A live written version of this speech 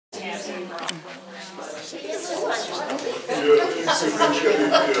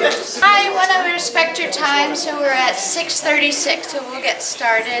I want to respect your time, so we're at 6:36, so we'll get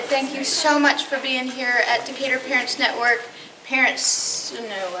started. Thank you so much for being here at Decatur Parents Network.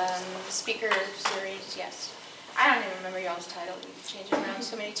 Speaker series, yes. I don't even remember y'all's title. We've changed it around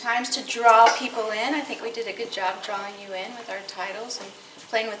so many times to draw people in. I think we did a good job drawing you in with our titles and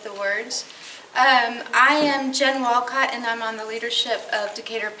playing with the words. I am Jen Walcott, and I'm on the leadership of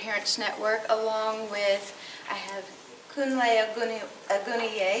Decatur Parents Network, along with, I have Kunle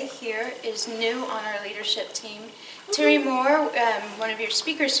Aguniye here, is new on our leadership team. Terrie Moore, one of your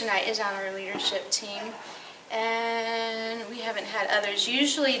speakers tonight, is on our leadership team. And we haven't had others.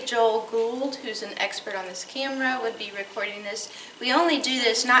 Usually Joel Gould, who's an expert on this camera, would be recording this. We only do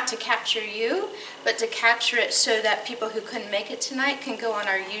this not to capture you, but to capture it so that people who couldn't make it tonight can go on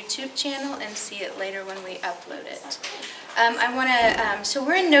our YouTube channel and see it later when we upload it. So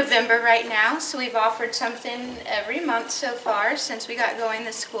we're in November right now, so we've offered something every month so far since we got going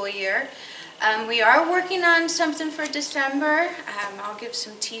this school year. We are working on something for December. I'll give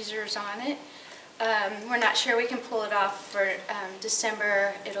some teasers on it. We're not sure we can pull it off for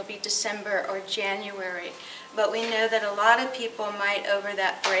December. It'll be December or January. But we know that a lot of people might, over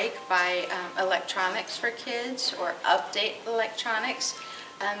that break, buy electronics for kids or update electronics.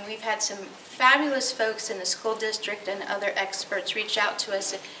 We've had some fabulous folks in the school district and other experts reach out to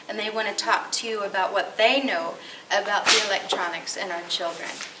us, and they want to talk to you about what they know about the electronics in our children,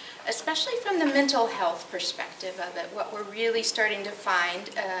 especially from the mental health perspective of it, what we're really starting to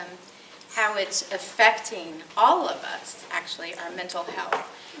find, how it's affecting all of us, actually, our mental health,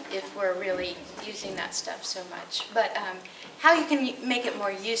 if we're really using that stuff so much. But how you can make it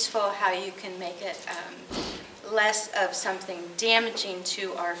more useful, how you can make it less of something damaging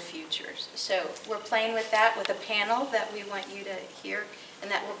to our futures. So we're playing with that with a panel that we want you to hear, and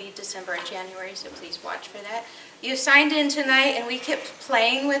that will be December or January, so please watch for that. You signed in tonight, and we kept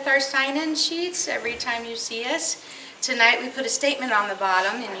playing with our sign-in sheets every time you see us. Tonight we put a statement on the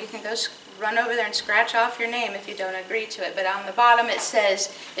bottom, and you can go run over there and scratch off your name if you don't agree to it. But on the bottom it says,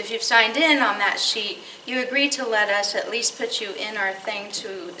 if you've signed in on that sheet, you agree to let us at least put you in our thing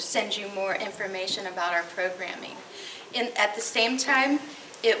to send you more information about our programming. At the same time,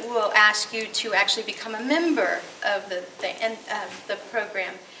 it will ask you to actually become a member of the thing and the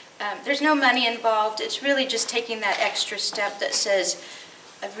program. There's no money involved. It's really just taking that extra step that says,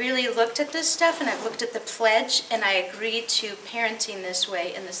 I've really looked at this stuff, and I've looked at the pledge, and I agree to parenting this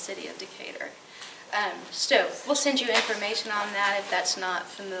way in the city of Decatur. So we'll send you information on that if that's not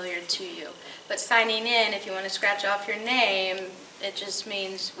familiar to you. But signing in, if you want to scratch off your name, it just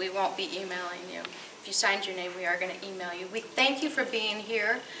means we won't be emailing you. If you signed your name, we are going to email you. We thank you for being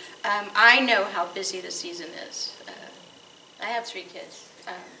here. I know how busy the season is. I have 3 kids.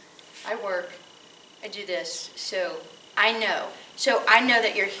 I work. I do this. So I know. So I know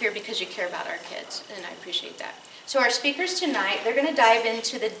that you're here because you care about our kids, and I appreciate that. So our speakers tonight, they're going to dive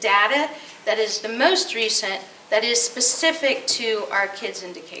into the data that is the most recent, that is specific to our kids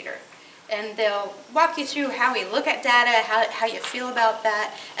in Decatur. And they'll walk you through how we look at data, how you feel about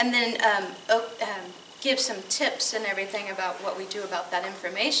that, and then give some tips and everything about what we do about that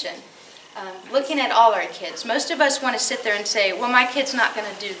information. Looking at all our kids. Most of us want to sit there and say, well, my kid's not going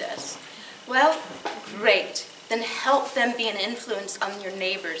to do this. Well, great. Then help them be an influence on your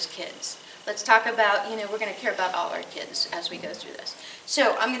neighbor's kids. Let's talk about, we're going to care about all our kids as we go through this.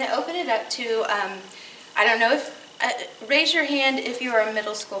 So I'm going to open it up to, I don't know if, raise your hand if you are a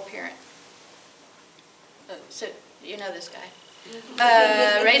middle school parent. Oh, so you know this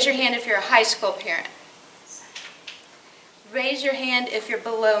guy. Raise your hand if you're a high school parent. Raise your hand if you're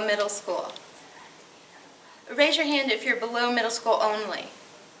below middle school. Raise your hand if you're below middle school only.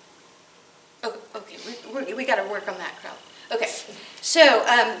 Oh, okay, we got to work on that crowd. Okay, so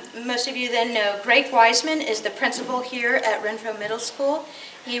most of you then know Greg Wiseman is the principal here at Renfroe Middle School.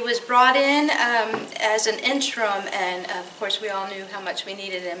 He was brought in as an interim, and of course we all knew how much we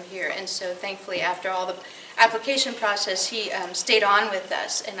needed him here. And so thankfully, after all the application process, he stayed on with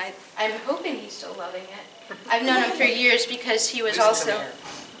us. And I'm hoping he's still loving it. I've known him for years because he was also...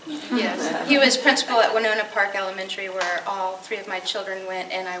 Yes, he was principal at Winona Park Elementary, where all 3 of my children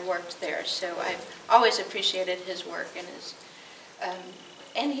went, and I worked there. So I've always appreciated his work and his,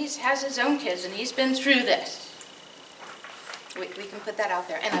 and he has his own kids, and he's been through this. We can put that out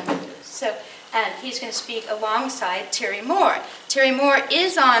there, and I'm going to do this. So, and he's going to speak alongside Terrie Moore. Terrie Moore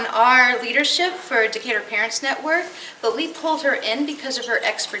is on our leadership for Decatur Parents Network, but we pulled her in because of her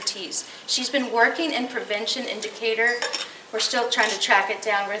expertise. She's been working in prevention in Decatur. We're still trying to track it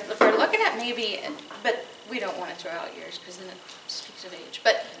down. We're looking at maybe, but we don't want to throw out years because then it speaks of age,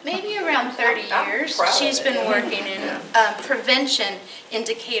 but maybe around 30 years, she's been working in prevention in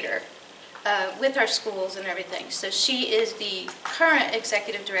Decatur with our schools and everything. So she is the current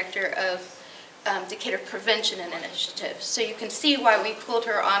executive director of Decatur Prevention and Initiative. So you can see why we pulled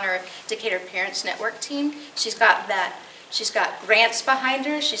her on our Decatur Parents Network team. She's got that. She's got grants behind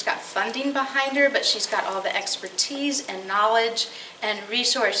her, she's got funding behind her, but she's got all the expertise and knowledge and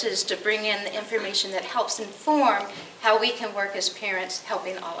resources to bring in the information that helps inform how we can work as parents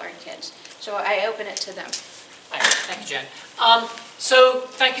helping all our kids. So I open it to them. Thank you, Jen. So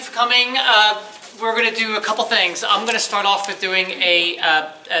thank you for coming. We're going to do a couple things. I'm going to start off with doing a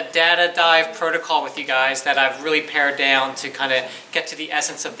data dive protocol with you guys that I've really pared down to kind of get to the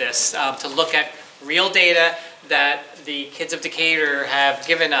essence of this, to look at real data that the kids of Decatur have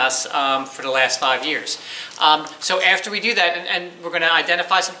given us for the last 5 years. So after we do that, and we're going to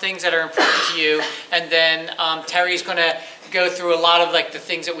identify some things that are important to you, and then Terrie's going to go through a lot of like the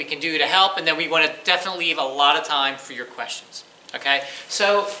things that we can do to help, and then we want to definitely leave a lot of time for your questions. Okay,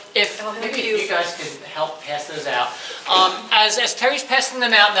 so if maybe you guys can help pass those out. As Terrie's passing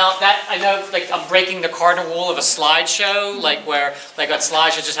them out now, that I know like I'm breaking the cardinal rule of a slideshow, like where like on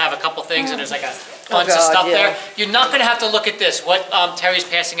slides you just have a couple things and there's like a bunch of stuff there. You're not going to have to look at this. What Terrie's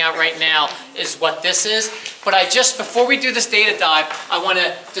passing out right now is what this is. But before we do this data dive, I want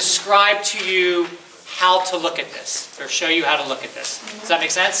to describe to you how to look at this, or show you how to look at this. Does that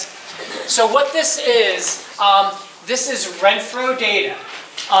make sense? So what this is Renfroe data.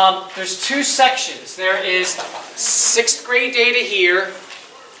 There's two sections. There is 6th grade data here,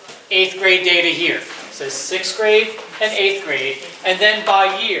 8th grade data here. So 6th grade and 8th grade, and then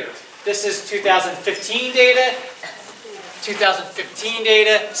by year. This is 2015 data, 2015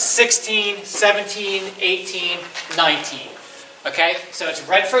 data, 16, 17, 18, 19. Okay, so it's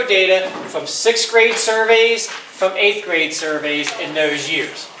Renfroe data from 6th grade surveys, from 8th grade surveys in those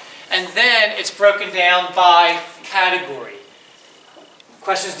years. And then it's broken down by category.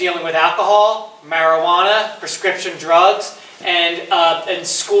 Questions dealing with alcohol, marijuana, prescription drugs, and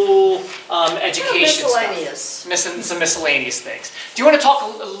school education miscellaneous. stuff. Some miscellaneous things. Do you want to talk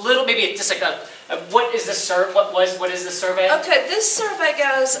a little, maybe just like what is the what is the survey? Okay, this survey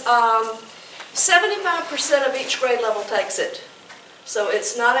goes 75% of each grade level takes it. So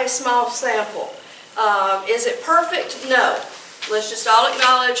it's not a small sample. Is it perfect? No. Let's just all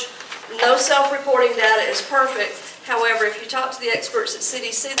acknowledge no self-reporting data is perfect. However, if you talk to the experts at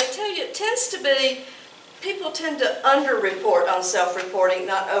CDC, they tell you it tends to be, people tend to under-report on self-reporting,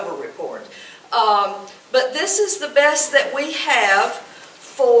 not over-report. But this is the best that we have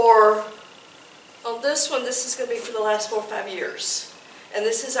for, on this one, this is going to be for the last 4 or 5 years. And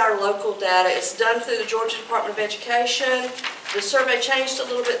this is our local data. It's done through the Georgia Department of Education. The survey changed a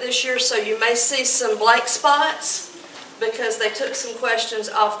little bit this year, so you may see some blank spots because they took some questions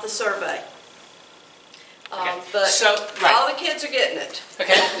off the survey. Okay. But so, right. all the kids are getting it.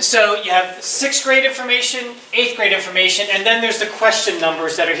 Okay, so you have 6th grade information, 8th grade information, and then there's the question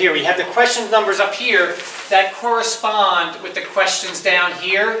numbers that are here. We have the question numbers up here that correspond with the questions down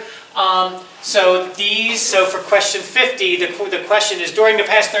here. So for question 50, the question is, during the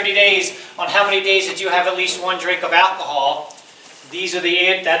past 30 days, on how many days did you have at least 1 drink of alcohol? These are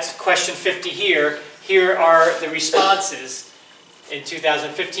that's question 50 here. Here are the responses. In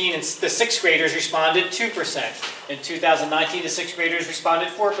 2015, and the 6th graders responded 2%. In 2019, the 6th graders responded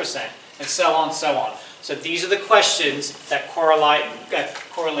 4%, and so on, so on. So these are the questions that correlate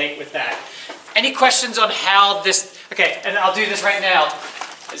with that. Any questions on how this? Okay, and I'll do this right now.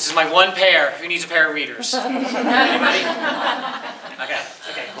 This is my one pair. Who needs a pair of readers? Anybody? Okay,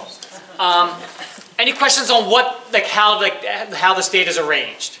 cool. Any questions on how this data is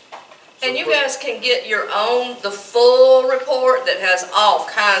arranged? And you guys can get your own, the full report that has all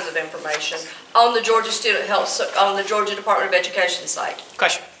kinds of information on the Georgia Student Health, on the Georgia Department of Education site.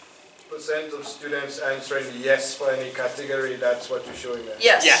 Question? Percent of students answering yes for any category, that's what you're showing there?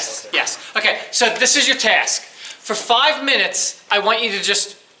 Yes. Yes, okay. yes. Okay, so this is your task. For 5 minutes, I want you to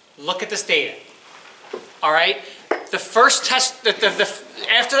just look at this data. All right? The first test,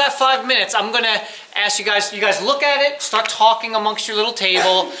 after that 5 minutes, I'm going to ask you guys look at it, start talking amongst your little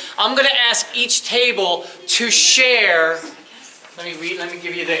table. I'm going to ask each table to share, let me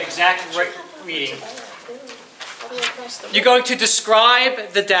give you the exact reading. You're going to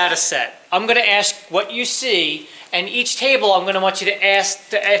describe the data set. I'm going to ask what you see, and each table I'm going to want you to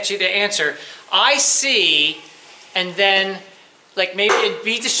answer. I see, and then like maybe it'd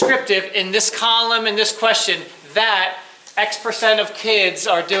be descriptive in this column in this question that X% of kids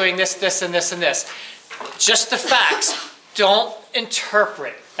are doing this, this, and this, and this. Just the facts. Don't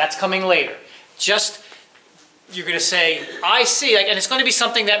interpret. That's coming later. Just you're going to say, I see, like, and it's going to be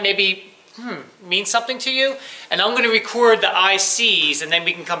something that maybe means something to you, and I'm going to record the I sees, and then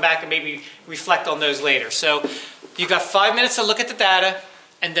we can come back and maybe reflect on those later. So you've got 5 minutes to look at the data,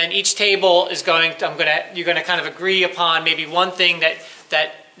 and then each table is going to, you're going to kind of agree upon maybe one thing that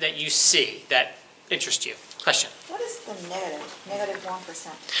you see that interests you. Question? What is the negative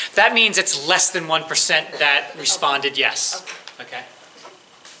 1%? That means it's less than 1% that responded yes. Okay.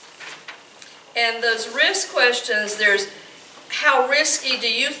 And those risk questions, there's how risky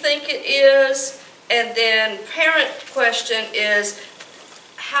do you think it is? And then parent question is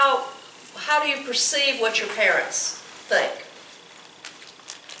how do you perceive what your parents think?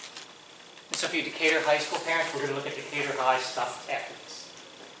 So for you Decatur High School parents, we're going to look at Decatur High stuff after this.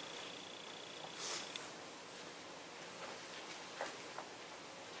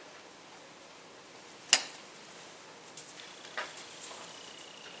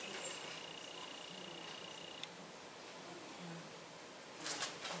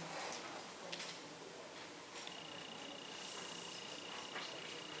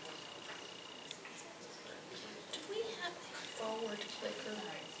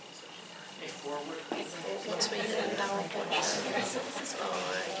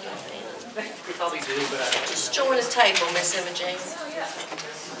 We probably do, but just join the table, Miss Imogene.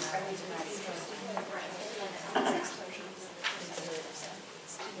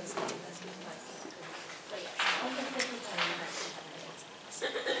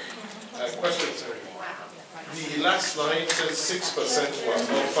 Question, Terry. The last line says 6% were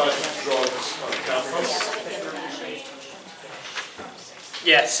offered drugs on campus.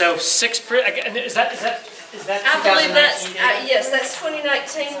 yeah. So 6%. Is that I believe that's, 2019 data? yes, that's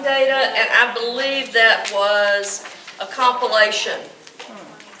 2019 data, and I believe that was a compilation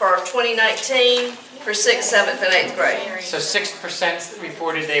for 2019 for 6th, 7th, and 8th grade. So 6%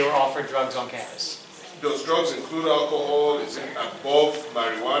 reported they were offered drugs on campus. Those drugs include alcohol, is it above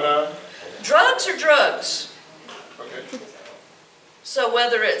marijuana? Drugs are drugs. Okay. So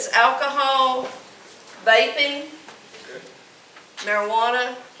whether it's alcohol, vaping, Okay.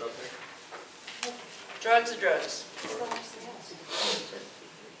 marijuana, Okay. drugs are drugs.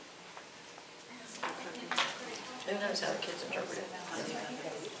 Who knows how the kids interpret it?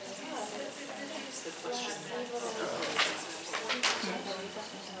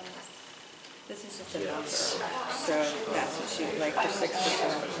 This is just a number. So that's what she, like for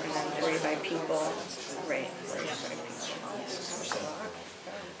 6%, and then 3 by people, right?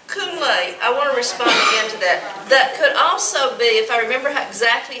 Kunle, I want to respond again to that. That could also be, if I remember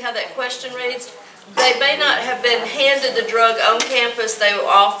exactly how that question reads, they may not have been handed the drug on campus, they were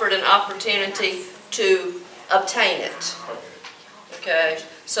offered an opportunity to obtain it. Okay?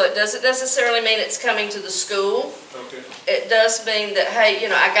 So it doesn't necessarily mean it's coming to the school. Okay. It does mean that, hey, you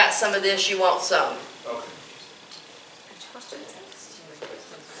know, I got some of this, you want some. Okay.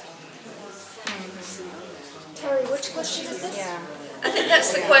 Terry, which question is this? Yeah. I think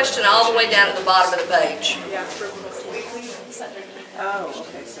that's the question all the way down at the bottom of the page. Oh,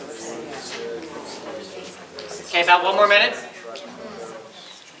 okay, so it's, Okay, about 1 more minute.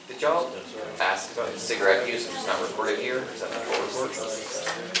 Did y'all ask about cigarette use? It's not recorded here? Is that not full report?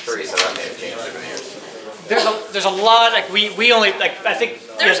 Terrie said I may have changed over the years. There's a lot, like we only, like I think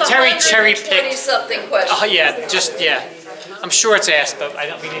There's Terrie cherry 120 picked. something questions. Oh yeah, I'm sure it's asked, but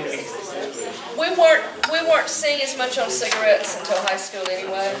we didn't. We weren't seeing as much on cigarettes until high school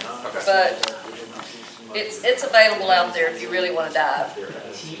anyway, but it's available out there if you really want to dive.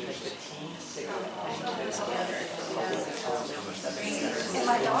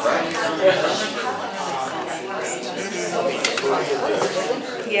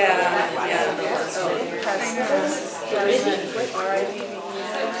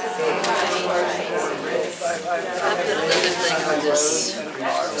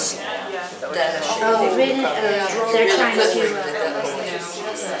 Oh, written, they're trying to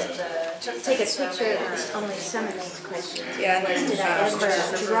take a picture of only some of these questions. Yeah, Did I ever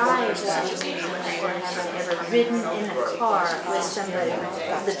drive or have I ever ridden in a car with somebody,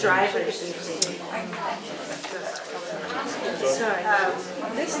 the driver's seat? Sorry.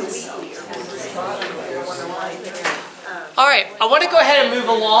 All right, I want to go ahead and move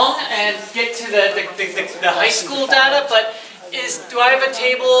along and get to the high school data, but do I have a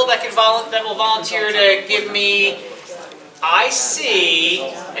table that will volunteer to give me I see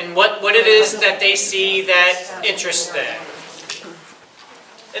and what it is that they see that interests them?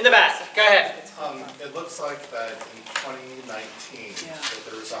 In the back, go ahead. It looks like that in 2019 that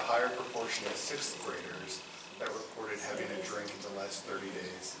there was a higher proportion of 6th graders that reported having a drink in the last 30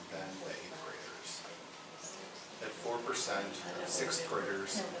 days than the 8th graders. At 4% of 6th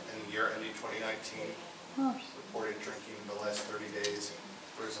graders in the year ending 2019 reported drinking in the last 30 days.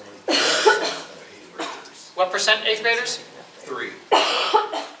 There's only 3% of 8th graders. What percent 8th graders? 3.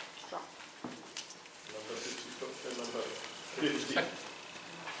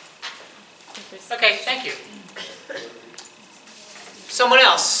 Okay, thank you. Someone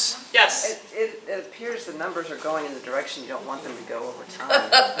else? Yes? It appears the numbers are going in the direction you don't want them to go over time.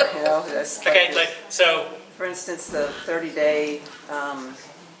 You know, Okay, so... For instance, the 30-day,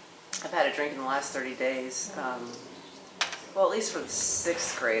 I've had a drink in the last 30 days. Well, at least for the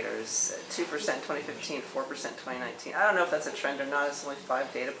 6th graders, 2% 2015, 4% 2019. I don't know if that's a trend or not. It's only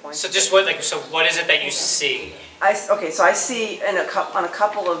 5 data points. So just what, so what is it that you see? Okay, so I see on a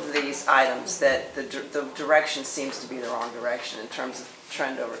couple of these items that the direction seems to be the wrong direction in terms of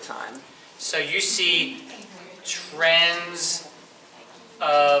trend over time. So you see trends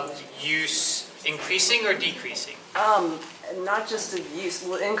of use increasing or decreasing? Not just of use,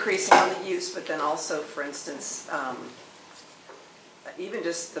 well, increasing on the use, but then also, for instance, even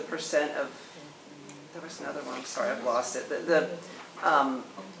just the percent of, there was another one, I'm sorry, I've lost it.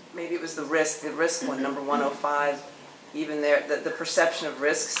 Maybe it was the risk one, number 105, even there, the perception of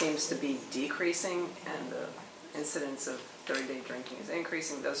risk seems to be decreasing and the incidence of 30-day drinking is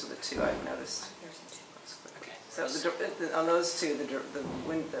increasing. Those are the two I've noticed. Okay. So on those two,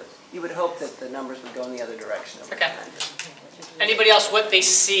 you would hope that the numbers would go in the other direction over time. Anybody else what they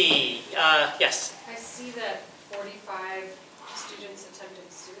see? Yes? I see that 45 students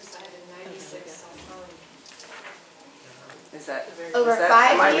attempted suicide and 96 self-harm. Is that Over is that,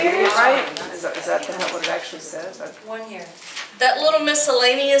 5 am I reading years? it right? Is that what it actually says? 1 year. That little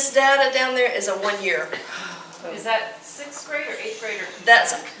miscellaneous data down there is a 1 year. Is that 6th grade or 8th grade?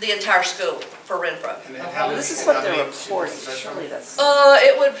 That's the entire school for Renfroe. And how many- This is what how they're many reporting. students is that Surely from? that's.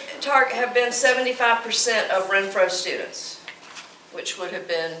 It would have been 75% of Renfroe students, which would have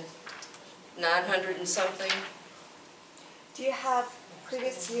been 900 and something. Do you have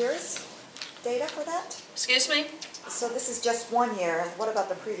previous years data for that? Excuse me? So this is just 1 year, and what about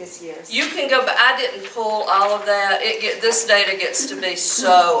the previous years? You can go, but I didn't pull all of that. This data gets to be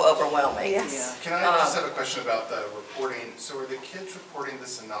so overwhelming. Yes. Can I just have a question about the reporting? So are the kids reporting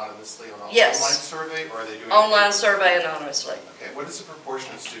this anonymously on an Yes. online survey, or are they doing it? Online survey anonymously. Okay, what is the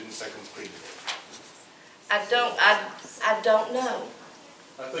proportion of students that completed it? I don't know.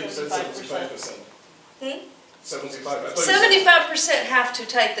 I thought you said 75%. 75. I thought you said 75% have to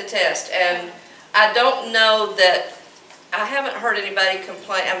take the test, and I don't know that, I haven't heard anybody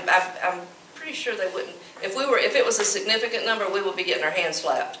complain. I'm pretty sure they wouldn't. If it was a significant number, we would be getting our hands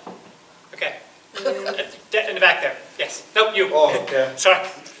slapped. Okay. In the back there. Yes. Nope, you. Oh, okay. Sorry.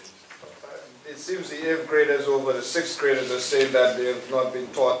 It seems the 8th graders over the 6th graders are saying that they have not been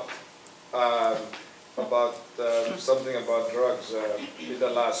taught about something about drugs in the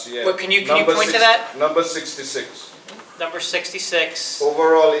last year. Well, can you point to that? Number 66. Number 66.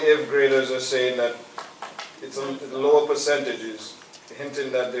 Overall, the 8th graders are saying that it's lower percentages,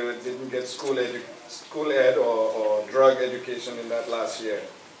 hinting that they didn't get school ed or drug education in that last year.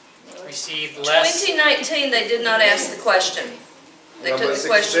 Received less. 2019, they did not ask the question. They took Number the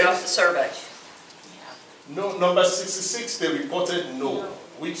question 66? off the survey. No, number 66, they reported no,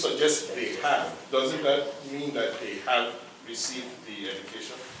 which suggests they have. Doesn't that mean that they have received the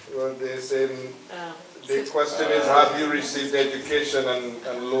education? Well, they're saying, the question is, have you received education?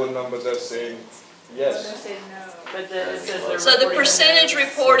 And low numbers are saying yes. But then it says they're So the percentage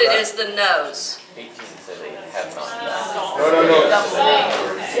reported is the no's. 18 said they have not. No.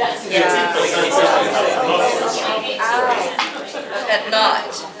 Had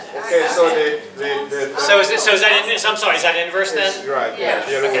not. Okay, so is that in, so I'm sorry, is that inverse then? right, yeah,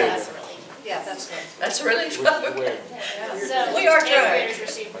 the other way. Yeah, that's good. That's really, Where? So We are 8th trying. graders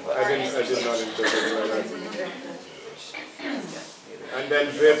received. I did not interpret it like that. And then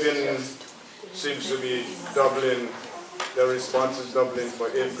vaping seems to be doubling, the response is doubling for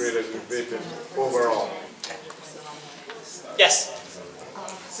 8th graders with vaping overall. Yes.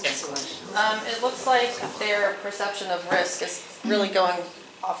 It looks like their perception of risk is really going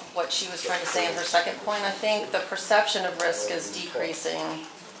off of what she was trying to say in her second point. I think the perception of risk is decreasing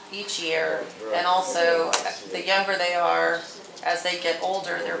each year, and also the younger they are, as they get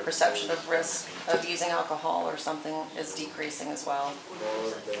older, their perception of risk of using alcohol or something is decreasing as well.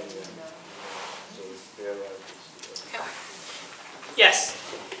 Yes.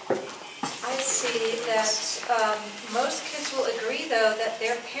 I see that most kids will agree, though, that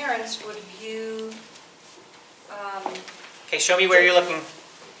their parents would view, Okay, show me where you're looking.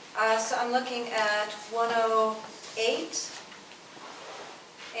 so I'm looking at 108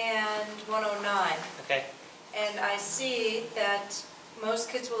 and 109. Okay. And I see that most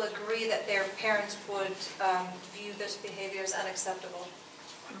kids will agree that their parents would view this behavior as unacceptable.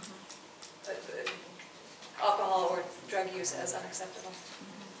 Alcohol or drug use as unacceptable.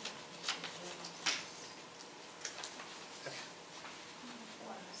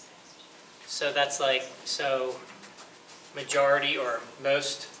 So that's like, so majority or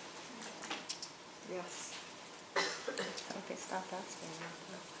most? Yes. Okay, stop asking.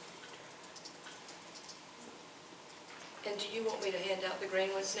 And do you want me to hand out the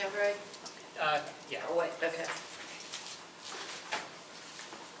green ones now, Greg? Yeah. Oh, wait, okay.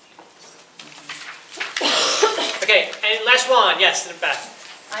 Okay, and last one, yes, in the back.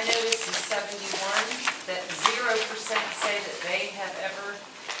 I noticed in 71 that 0% say that they have ever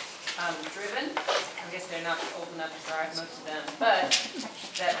driven. I guess they're not old enough to drive, most of them, but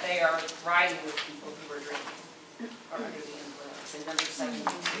that they are riding with people who are drinking or under the influence. And number 72.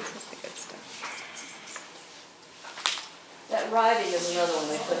 That riding is another one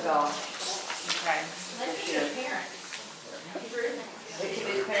they took off. Okay. That could be a parent. It could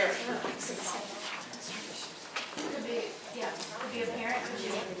be a parent. Could be, yeah, could be a parent.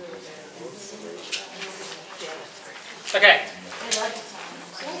 Okay.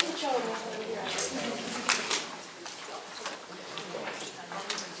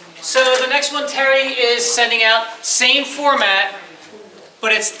 So the next one, Terry is sending out, same format,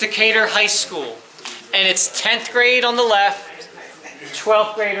 but it's Decatur High School. And it's 10th grade on the left,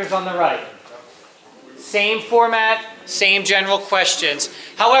 12th graders on the right. Same format, same general questions.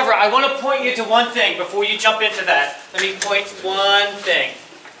 However, I want to point you to one thing before you jump into that. Let me point one thing.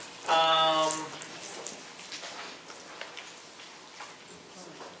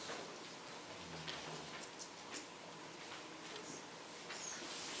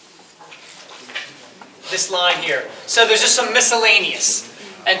 This line here. So there's just some miscellaneous.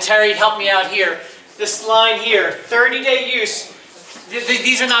 And Terry helped me out here. This line here, 30-day use.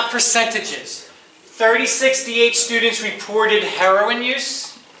 These are not percentages. 3068 students reported heroin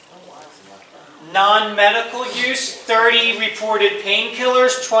use. Non-medical use, 30 reported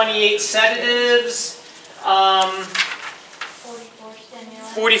painkillers, 28 sedatives,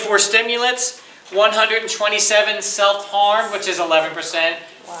 44 stimulants, 127 self-harm, which is 11%,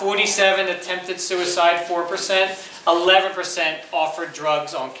 47 attempted suicide, 4%, 11% offered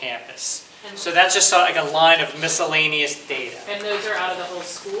drugs on campus. So that's just like a line of miscellaneous data. And those are out of the whole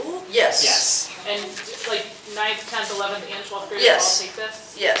school? Yes. Yes. And like 9th, 10th, 11th, and 12th graders Yes. all take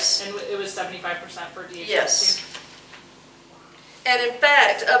this? Yes. And it was 75% for DHS Yes. too? And in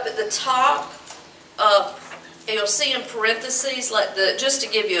fact, up at the top, you'll see in parentheses, like just to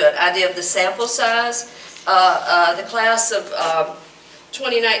give you an idea of the sample size, the class of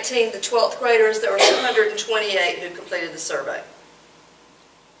 2019, the 12th graders, there were 228 who completed the survey.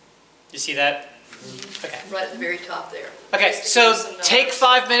 You see that? Okay. Right at the very top there. Okay, so take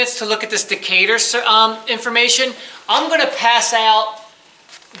 5 minutes to look at this Decatur information. I'm going to pass out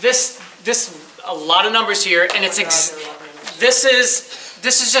this a lot of numbers here, and this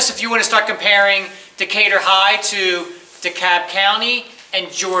is just if you want to start comparing Decatur High to DeKalb County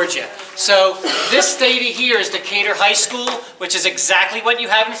and Georgia. So this data here is Decatur High School, which is exactly what you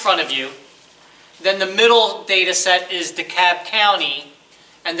have in front of you. Then the middle data set is DeKalb County.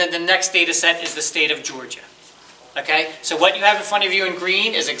 And then the next data set is the state of Georgia. Okay? So what you have in front of you in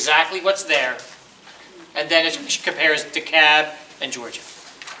green is exactly what's there. And then it compares DeKalb and Georgia.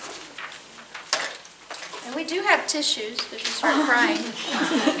 And we do have tissues if you start crying.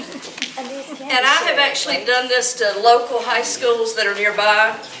 And I have actually done this to local high schools that are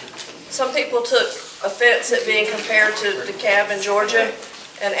nearby. Some people took offense at being compared to DeKalb in Georgia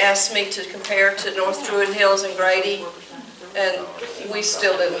and asked me to compare to North Druid Hills and Grady. And we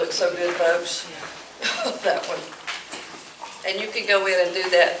still didn't look so good, folks, that one. And you can go in and do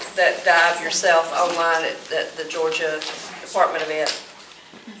that dive yourself online at the Georgia Department of Ed.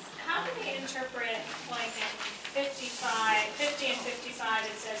 How do we interpret, like in 50 and 55,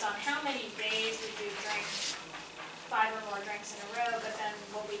 it says on how many days we do drink 5 or more drinks in a row, but then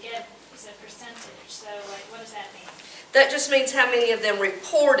what we get is a percentage. So, like, what does that mean? That just means how many of them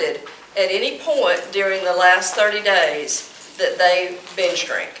reported at any point during the last 30 days that they binge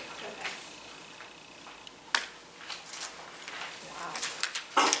drink.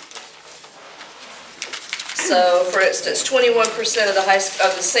 So, for instance, 21% of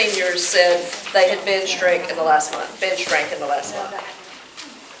the seniors said they had binge drank in the last month. Binge drank in the last month.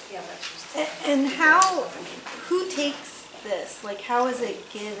 And who takes this? Like, how is it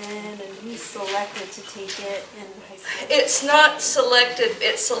given, and who's selected to take it in high school? It's not selected.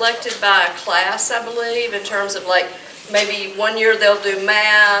 It's selected by a class, I believe, in terms of like maybe one year they'll do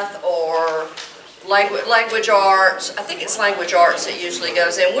math, or Language arts, I think it's language arts that usually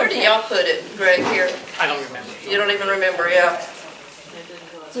goes in. Where do y'all put it, Greg, here? I don't remember. You don't even remember, yeah.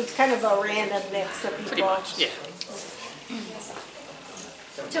 So it's kind of a random mix of people. Pretty much, yeah.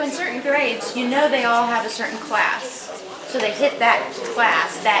 So in certain grades, you know they all have a certain class. So they hit that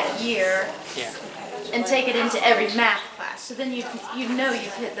class that year Yeah. and take it into every math class. So then you know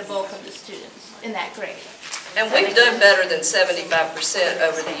you've hit the bulk of the students in that grade. And we've done better than 75%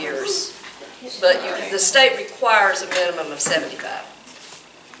 over the years. But the state requires a minimum of 75.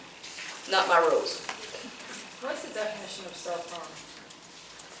 Not my rules. What's the definition of self-harm?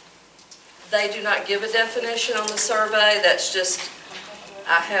 They do not give a definition on the survey. That's just,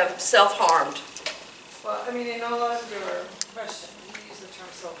 I have self-harmed. Well, I mean, in a lot of your question, you use the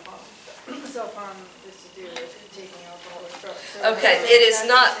term self-harm. Self-harm is to do with taking alcohol or drugs. So Okay, it is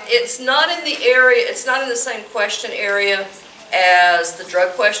not, it's not in the area, it's not in the same question area as the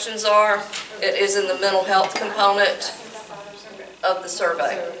drug questions are. It is in the mental health component of the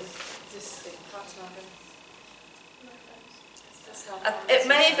survey. It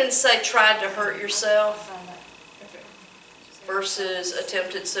may even say tried to hurt yourself versus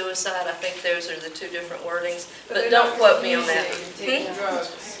attempted suicide. I think those are the two different wordings, but don't quote me on that.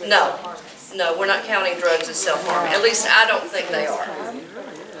 No, no, we're not counting drugs as self-harm. At least I don't think they are.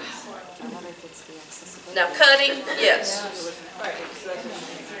 Now cutting, yes.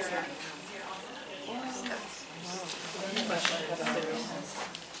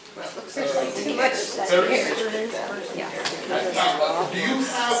 Do you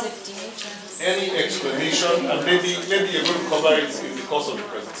have any explanation, and maybe you're going to cover it in the course of the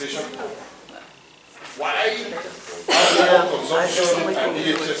presentation, why alcohol consumption at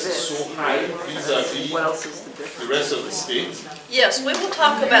DHS is so high vis-a-vis the rest of the state? Yes, we will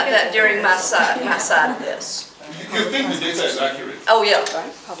talk about that during my side of this. You think the data is accurate? Oh, yeah.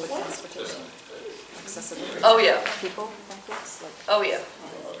 Public transportation, accessibility. Oh, yeah. People, conflicts, like. Oh, yeah.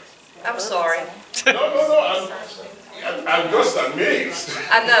 I'm sorry. No, I'm just amazed.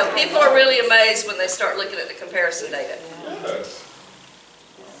 I know, people are really amazed when they start looking at the comparison data. Yes.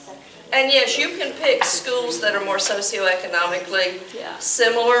 And yes, you can pick schools that are more socioeconomically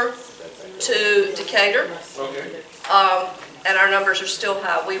similar to Decatur. Okay. And our numbers are still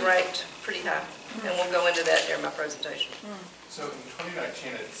high. We ranked pretty high. And we'll go into that during my presentation. So in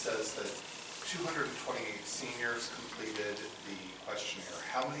 2019, it says that 228 seniors completed the questionnaire.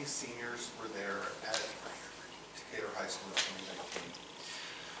 How many seniors were there at Decatur High School in 2019?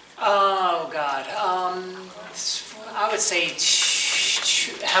 Oh God, I would say.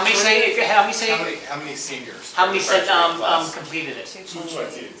 How many seniors? How many said completed it?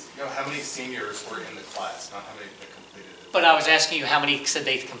 228. No, how many seniors were in the class, not how many that completed it. But I was asking you how many said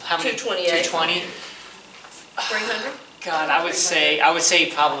they how many? 228. 220. 300? God, I would say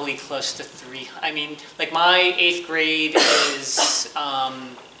probably close to 3. I mean, like my 8th grade is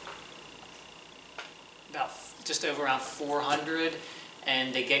about just over around 400,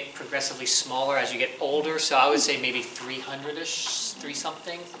 and they get progressively smaller as you get older. So I would say maybe 300ish, 3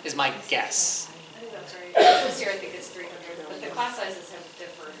 something is my guess. I think that's right. This year I think it's 300, but the class sizes have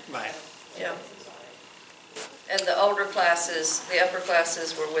differed. Right. Yeah. And the older classes, the upper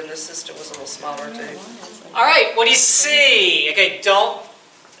classes were when the system was a little smaller too. All right, what do you see? Okay, don't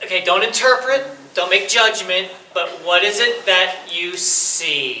interpret, don't make judgment, but what is it that you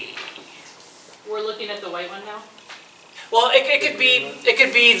see? We're looking at the white one now? Well, it could be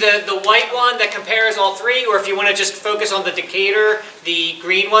the white one that compares all 3, or if you want to just focus on the Decatur, the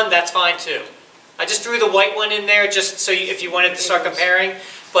green one, that's fine too. I just threw the white one in there just so if you wanted to start comparing,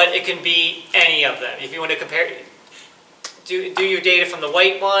 but it can be any of them. If you want to compare, do your data from the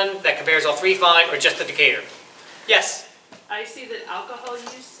white one that compares all 3, fine, or just the Decatur. Yes? I see that alcohol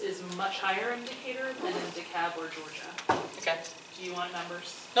use is much higher in Decatur than in DeKalb or Georgia. Okay. Do you want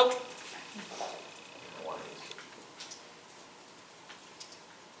numbers? Nope.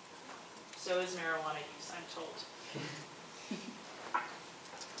 So is marijuana use, I'm told.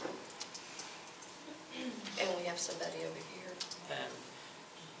 And we have somebody over here.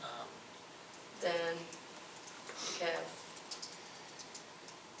 Then Kev.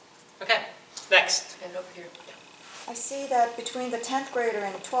 Okay, next. And over here. I see that between the 10th grader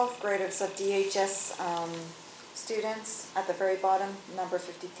and 12th graders of DHS students, at the very bottom, number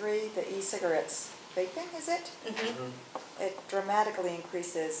 53, the e-cigarettes, vaping, is it? Mm-hmm. It dramatically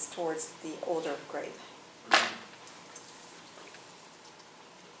increases towards the older grade. And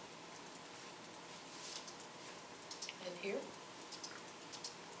here?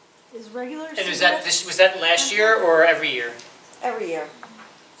 Is regular And was that last year or every year? Every year.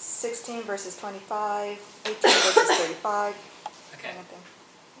 16 versus 25, 18 versus 35. Okay. Kind of thing.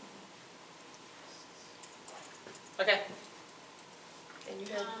 Okay. And you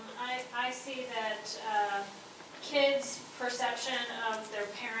had, I see that kids' perception of their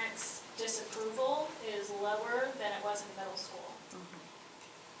parents' disapproval is lower than it was in middle school.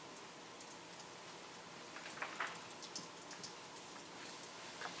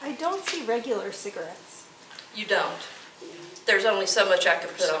 I don't see regular cigarettes. you don't. There's only so much I can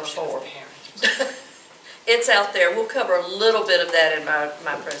put on a Perception of form. parent. It's out there. We'll cover a little bit of that in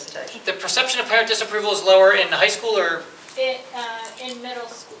my presentation. The perception of parent disapproval is lower in high school or In middle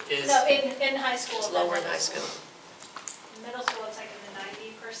school, is? no, in high school. It's than lower in middle high school. In middle school, it's like in the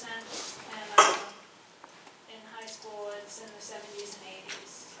 90%, and in high school, it's in the 70s and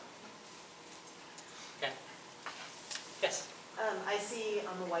 80s. Okay. Yes. I see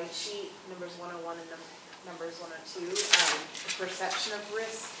on the white sheet, numbers 101 and numbers 102, the perception of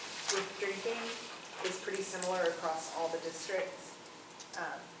risk with drinking is pretty similar across all the districts.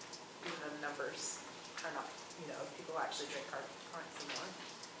 Even though the numbers are not, people who actually drink aren't similar.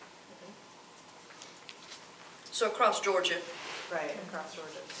 So across Georgia. Right, across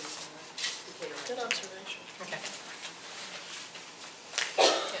Georgia, pretty similar. Decatur. Good observation. Okay.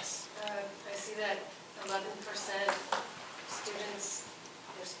 Yes. I see that 11% students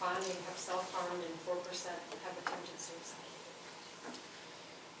responding have self-harmed and 4% have attempted suicide.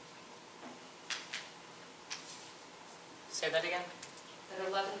 Say that again? That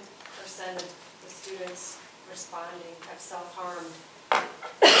 11% of the students responding have self-harmed, 4%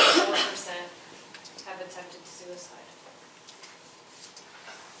 have attempted suicide.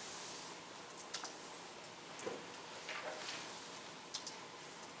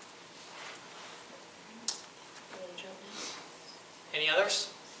 Any others?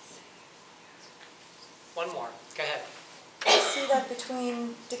 One more. Go ahead. I see that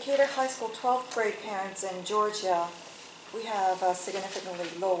between Decatur High School 12th grade parents and Georgia, we have a significantly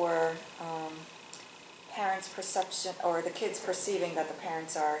lower parents' perception, or the kids perceiving that the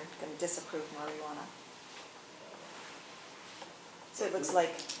parents are going to disapprove marijuana. So it looks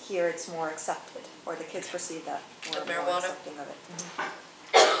like here it's more accepted, or the kids perceive that we're more Marijuana? accepting of it.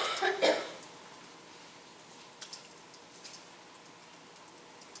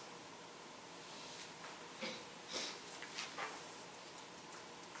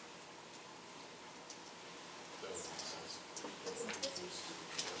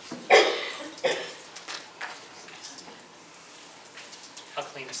 I'll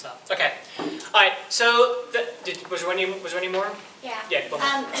clean this up. Okay. All right. So, was there any more? Yeah. Yeah. Go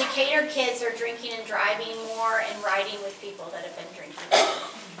ahead. Decatur kids are drinking and driving more and riding with people that have been drinking.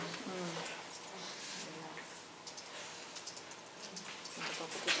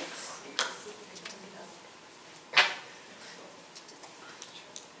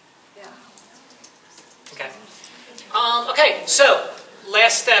 Okay. Okay. So,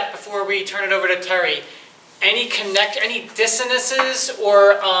 last step before we turn it over to Terrie. Any dissonances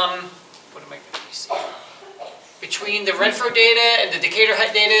or what am I going to see? Between the Renfroe data and the Decatur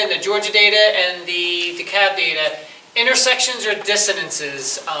data and the Georgia data and the DeKalb data, intersections or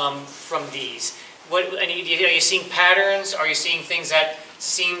dissonances from these? Are you seeing patterns? Are you seeing things that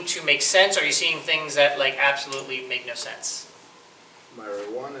seem to make sense? Are you seeing things that absolutely make no sense?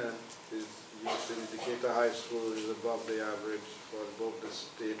 Marijuana is used in Decatur High School is above the average for both the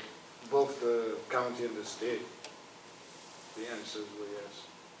state, both the county and the state. The answers were yes,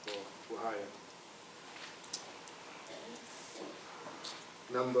 or higher.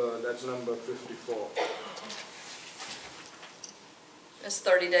 That's number 54. That's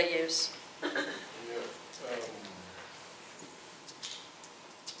 30-day use.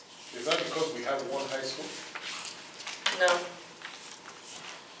 Is that because we have one high school? No.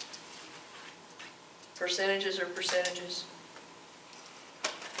 Percentages are percentages.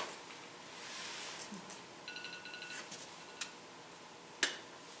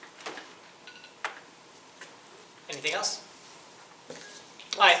 Anything else?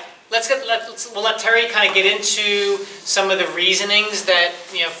 All right, we'll let Terrie kind of get into some of the reasonings that,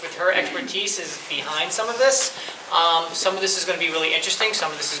 with her expertise is behind some of this. Some of this is going to be really interesting.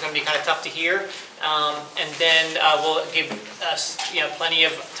 Some of this is going to be kind of tough to hear. And then we'll give us, plenty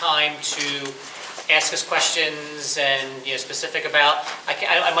of time to ask us questions and, specific about,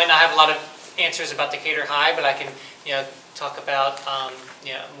 I might not have a lot of answers about Decatur High, but I can, talk about,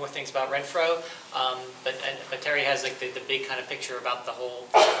 more things about Renfroe. But Terrie has like the big kind of picture about the whole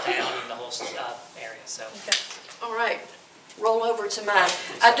town and the whole area. So. Okay. All right. Roll over to mine.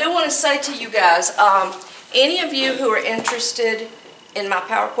 I do want to say to you guys, any of you who are interested in my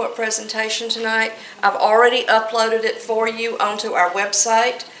PowerPoint presentation tonight, I've already uploaded it for you onto our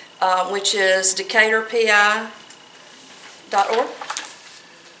website, which is decaturpi.org.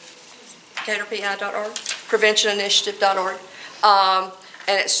 decaturpi.org. preventioninitiative.org.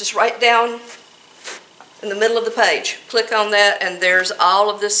 And it's just right down in the middle of the page. Click on that, and there's all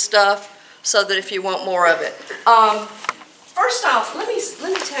of this stuff so that if you want more of it. First off, let me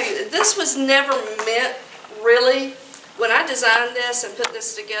tell you, this was never meant, really, when I designed this and put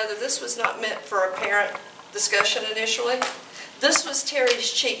this together, this was not meant for a parent discussion initially. This was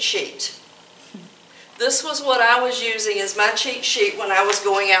Terrie's cheat sheet. This was what I was using as my cheat sheet when I was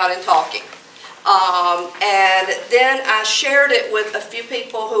going out and talking. And then I shared it with a few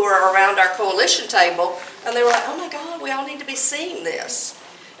people who were around our coalition table, and they were like, oh my God, we all need to be seeing this.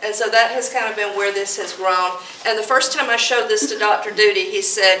 And so that has kind of been where this has grown. And the first time I showed this to Dr. Duty, he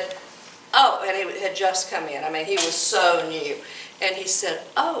said, oh, and he had just come in. I mean, he was so new. And he said,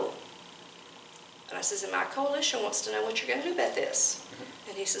 oh. And I says, and my coalition wants to know what you're going to do about this.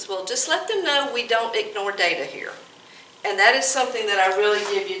 And he says, well, just let them know we don't ignore data here. And that is something that I really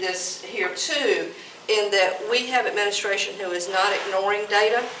give you this here too, in that we have administration who is not ignoring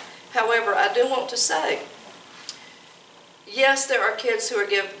data. However, I do want to say, yes, there are kids who are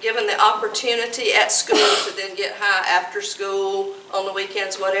given the opportunity at school to then get high after school, on the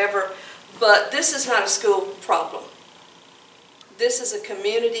weekends, whatever, but this is not a school problem. This is a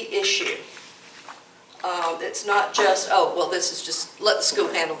community issue. It's not just, oh, well, this is just, let the school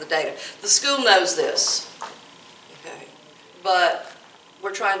handle the data. The school knows this, okay, but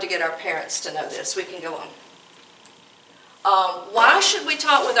we're trying to get our parents to know this. We can go on. Why should we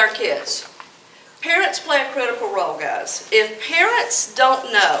talk with our kids? Parents play a critical role, guys. If parents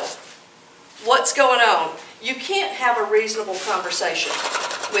don't know what's going on, you can't have a reasonable conversation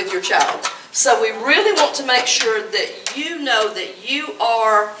with your child. So we really want to make sure that you know that you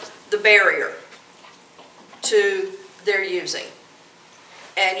are the barrier to their using.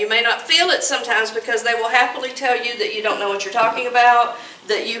 And you may not feel it sometimes because they will happily tell you that you don't know what you're talking about,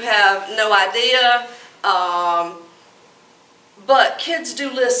 that you have no idea. But kids do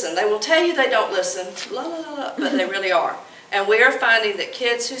listen. They will tell you they don't listen, la, la, la, la, but they really are. And we are finding that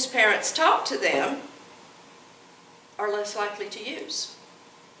kids whose parents talk to them are less likely to use.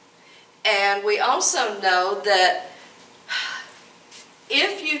 And we also know that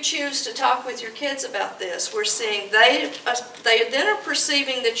if you choose to talk with your kids about this, we're seeing they then are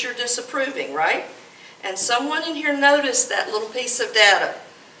perceiving that you're disapproving, right? And someone in here noticed that little piece of data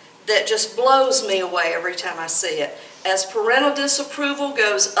that just blows me away every time I see it. As parental disapproval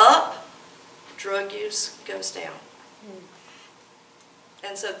goes up, drug use goes down.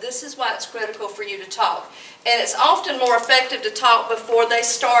 And so this is why it's critical for you to talk. And it's often more effective to talk before they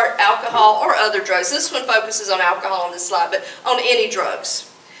start alcohol or other drugs. This one focuses on alcohol on this slide, but on any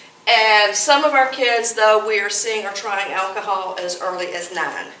drugs. And some of our kids, though, we are seeing are trying alcohol as early as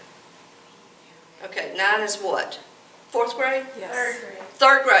 9. Okay, 9 is what? 4th grade? Yes. 3rd grade.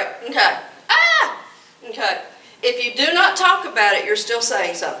 3rd grade, okay. Ah! Okay. If you do not talk about it, you're still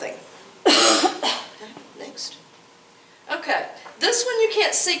saying something. Okay, next. Okay, this one you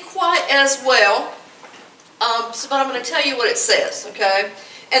can't see quite as well, but I'm going to tell you what it says, okay?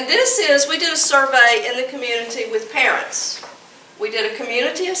 And this is, we did a survey in the community with parents. We did a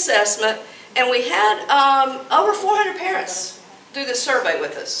community assessment, and we had over 400 parents do this survey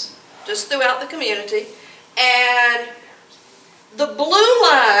with us, just throughout the community. And the blue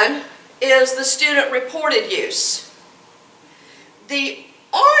line is the student reported use. The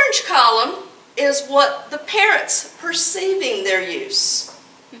orange column is what the parents perceiving their use.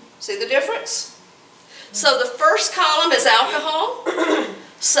 See the difference? So the first column is alcohol,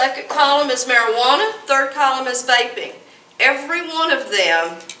 second column is marijuana, third column is vaping. Every one of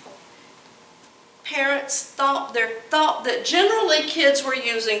them, parents thought that generally kids were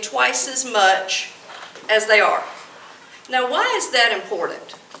using twice as much as they are. Now, why is that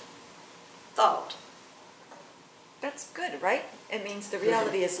important? Thought. That's good, right? It means the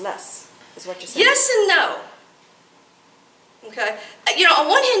reality is less, is what you're saying. Yes and no. Okay? You know, on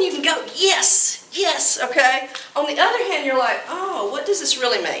one hand you can go, yes, yes, okay? On the other hand, you're like, oh, what does this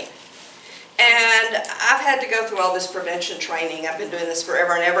really mean? And I've had to go through all this prevention training. I've been doing this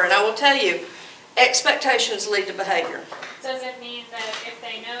forever and ever, and I will tell you, expectations lead to behavior. Does it mean that if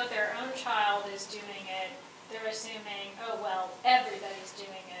they know their own child is doing it, they're assuming, oh, well, everybody's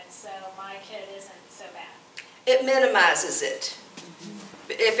doing it, so my kid isn't so bad? It minimizes it.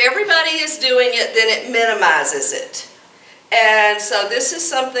 If everybody is doing it, then it minimizes it. And so this is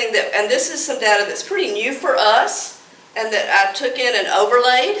something that, and this is some data that's pretty new for us, and that I took in and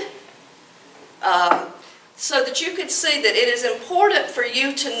overlaid, so that you could see that it is important for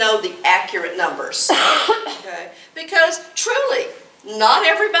you to know the accurate numbers. Okay? Because truly, not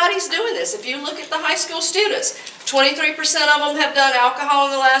everybody's doing this. If you look at the high school students, 23% of them have done alcohol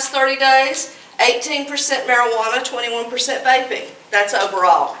in the last 30 days, 18% marijuana, 21% vaping. That's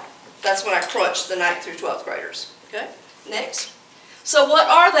overall. That's when I crunched the 9th through 12th graders. Okay, next. So what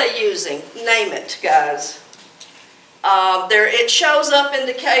are they using? Name it, guys. It shows up in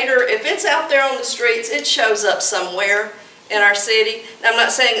Decatur. If it's out there on the streets, it shows up somewhere in our city. Now, I'm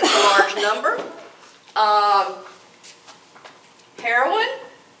not saying it's a large number. Heroin,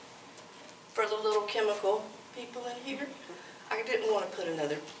 for the little chemical people in here. I didn't want to put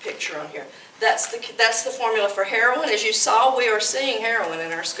another picture on here. That's the formula for heroin. As you saw, we are seeing heroin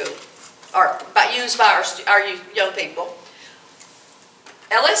in our school, or used by our young people.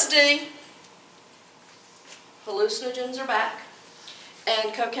 LSD, hallucinogens are back,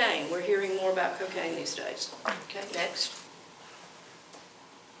 and cocaine. We're hearing more about cocaine these days. Okay, next.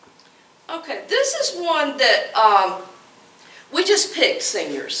 Okay, this is one that we just picked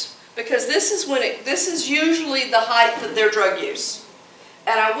seniors because this is usually the height of their drug use.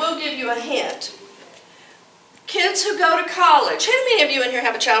 And I will give you a hint. Kids who go to college. How many of you in here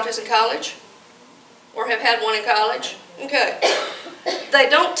have a child who's in college? Or have had one in college? Okay. They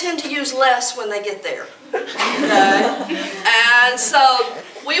don't tend to use less when they get there. Okay? And so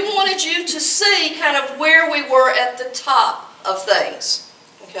we wanted you to see kind of where we were at the top of things.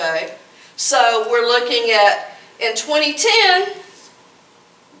 Okay? So we're looking at, in 2010,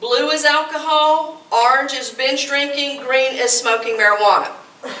 blue is alcohol, orange is binge drinking, green is smoking marijuana.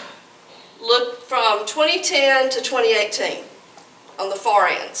 Look from 2010 to 2018 on the far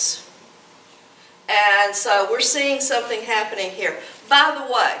ends. And so we're seeing something happening here. By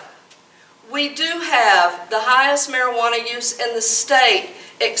the way, we do have the highest marijuana use in the state,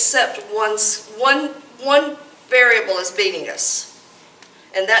 except one variable is beating us.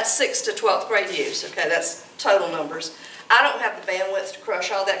 And that's 6th to 12th grade use. Okay, that's total numbers. I don't have the bandwidth to crush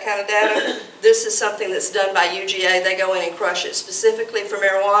all that kind of data. This is something that's done by UGA. They go in and crush it specifically for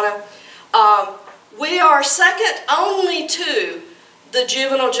marijuana. We are second only to the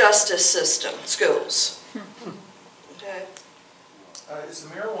juvenile justice system schools. Okay. Is the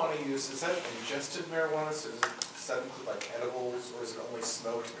marijuana use, is that ingested marijuana? So does that include like edibles, or is it only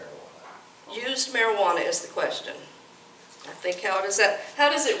smoked marijuana? Used marijuana is the question. I think how does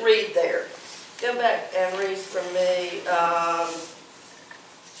it read there? Go back and read from me.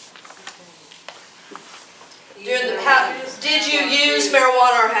 Did you use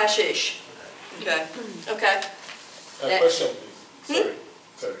marijuana or hashish? Okay. Okay. Question, please.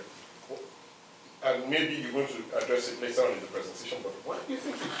 Sorry. And maybe you're going to address it later on in the presentation, but why do you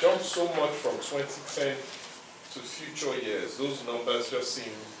think it jumped so much from 2010 to future years? Those numbers just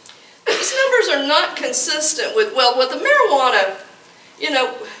seem... These numbers are not consistent with, well, with the marijuana, you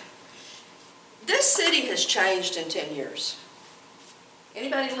know, this city has changed in 10 years.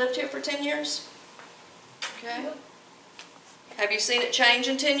 Anybody lived here for 10 years? Okay. Have you seen it change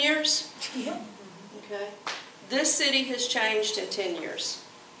in 10 years? Yeah. Okay. This city has changed in 10 years.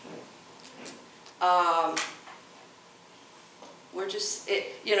 We're just,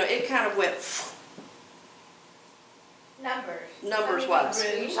 it kind of went numbers wise.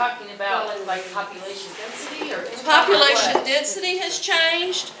 Are you talking about like population density or? Population density has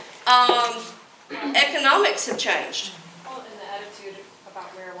changed. Economics have changed. Well, and the attitude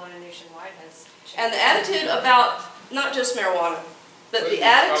about marijuana nationwide has changed. And the attitude about not just marijuana, but the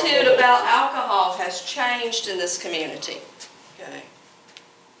attitude about alcohol has changed in this community. Okay.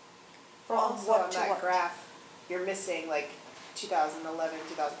 Also on that graph, you're missing like 2011,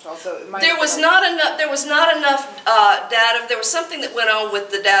 2012. So it might there was not enough data. There was something that went on with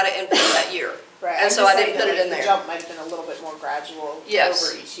the data input that year, right. And so I didn't put it in the there. The jump might have been a little bit more gradual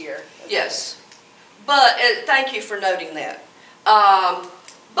over each year. Yes, but thank you for noting that.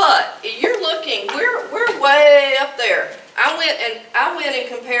 But you're looking, we're way up there. I went and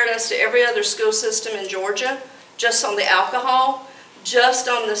compared us to every other school system in Georgia, just on the alcohol. Just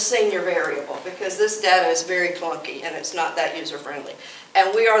on the senior variable, because this data is very clunky and it's not that user-friendly.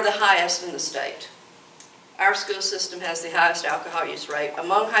 And we are the highest in the state. Our school system has the highest alcohol use rate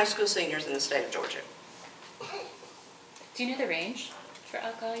among high school seniors in the state of Georgia. Do you know the range for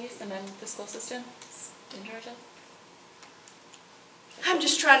alcohol use among the school system in Georgia? I'm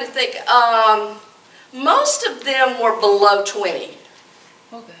just trying to think. Most of them were below 20.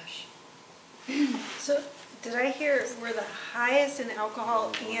 Oh gosh. So, did I hear we're the highest in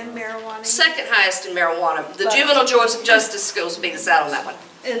alcohol and marijuana? Second highest in marijuana. The juvenile justice schools beat us out on that one.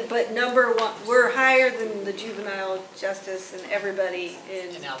 But number one, we're higher than the juvenile justice and everybody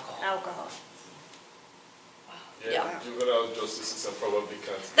in alcohol. Yeah, juvenile justice is probably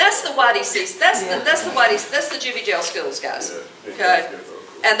can't. That's the YDC. That's the YDC. That's the juvie jail schools, guys. Okay.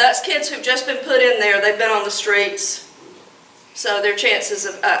 And that's kids who've just been put in there. They've been on the streets. So their chances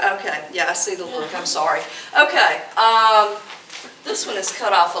of, okay, yeah, I see the look, I'm sorry. Okay, this one is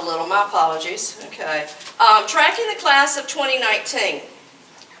cut off a little, my apologies, okay. Tracking the class of 2019,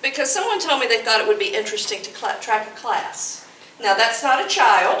 because someone told me they thought it would be interesting to track a class. Now, that's not a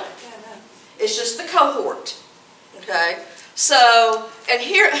child, it's just the cohort, okay. So, and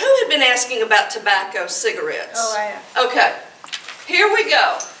here, who had been asking about tobacco cigarettes? Oh, I am. Okay, here we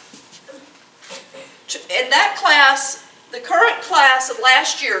go. In that class, the current class of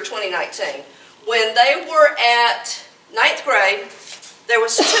last year, 2019, when they were at 9th grade, there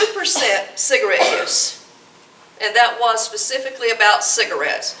was 2% cigarette use. And that was specifically about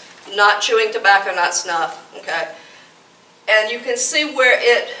cigarettes, not chewing tobacco, not snuff, okay? And you can see where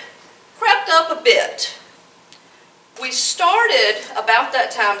it crept up a bit. We started, about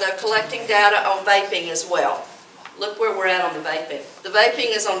that time though, collecting data on vaping as well. Look where we're at on the vaping. The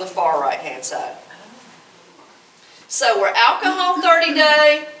vaping is on the far right-hand side. So we're alcohol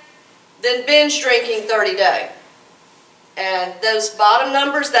 30-day, then binge drinking 30-day. And those bottom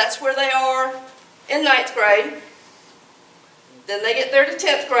numbers, that's where they are in 9th grade. Then they get there to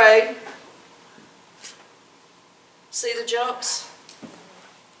 10th grade. See the jumps?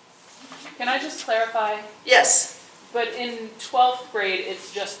 Can I just clarify? Yes. But in 12th grade,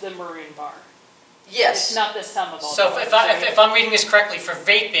 it's just the maroon bar. Yes. It's not the sum of all. So if I'm reading this correctly, for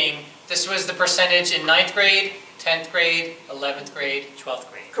vaping, this was the percentage in 9th grade, 10th grade, 11th grade, 12th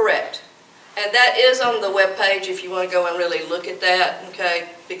grade. Correct. And that is on the webpage if you want to go and really look at that, okay,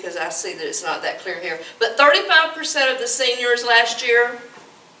 because I see that it's not that clear here. But 35% of the seniors last year,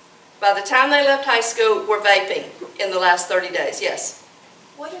 by the time they left high school, were vaping in the last 30 days. Yes?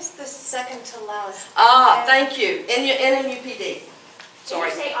 What is the second to last? Ah, thank you. NMUPD. Sorry.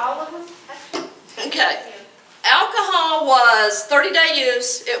 Did you say all of them? Okay. Alcohol was 30-day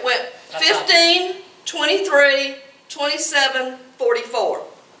use. It went 15, 23, 27, 44.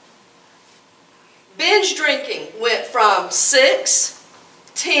 Binge drinking went from 6,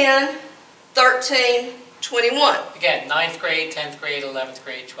 10, 13, 21. Again, 9th grade, 10th grade, 11th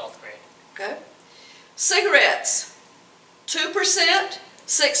grade, 12th grade. Okay. Cigarettes, 2%,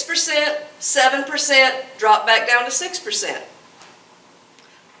 6%, 7%, dropped back down to 6%.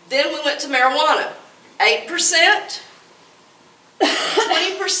 Then we went to marijuana, 8%,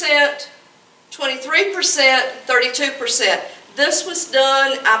 20%, 23%, 32%. This was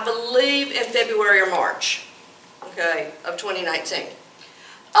done, I believe, in February or March, okay, of 2019.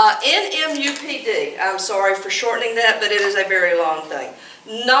 NMUPD, I'm sorry for shortening that, but it is a very long thing.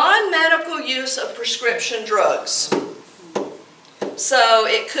 Non-medical use of prescription drugs. So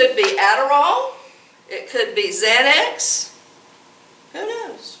it could be Adderall, it could be Xanax, who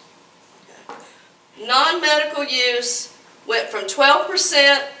knows? Okay. Non-medical use went from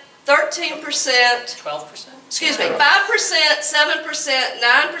 12%, 13%, 12%? Excuse me, 5%, 7%,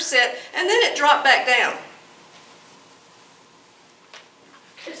 9%, and then it dropped back down.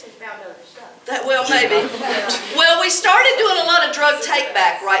 Because they found other stuff. Well, maybe. Well, we started doing a lot of drug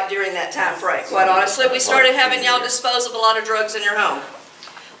take-back right during that time frame, quite honestly. We started having y'all dispose of a lot of drugs in your home.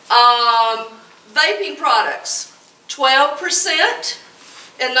 Vaping products, 12%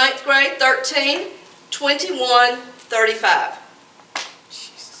 in 9th grade, 13, 21, 35.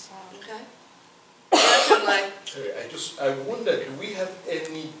 Okay? I wonder, do we have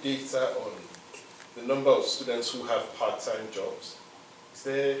any data on the number of students who have part-time jobs? Is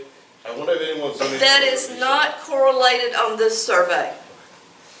there, I wonder if anyone's done it. That is not correlated on this survey.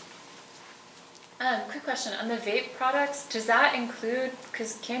 Quick question, on the vape products, does that include,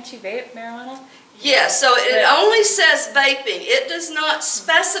 because can't you vape marijuana? Yes, so it only says vaping. It does not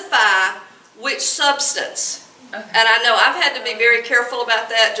specify which substance. Okay. And I know I've had to be very careful about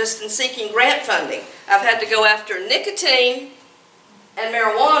that just in seeking grant funding. I've had to go after nicotine and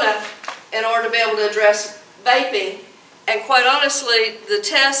marijuana in order to be able to address vaping. And quite honestly, the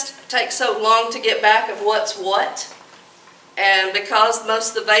test takes so long to get back of what's what. And because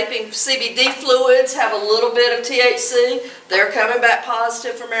most of the vaping CBD fluids have a little bit of THC, they're coming back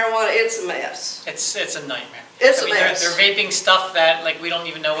positive for marijuana. It's a mess. It's a nightmare. It's a mess. They're vaping stuff that like we don't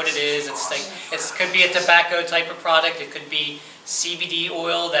even know what it is. It's like it could be a tobacco type of product. It could be CBD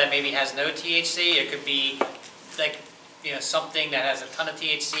oil that maybe has no THC. It could be like something that has a ton of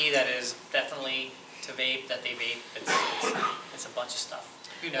THC that is definitely to vape that they vape. It's a bunch of stuff.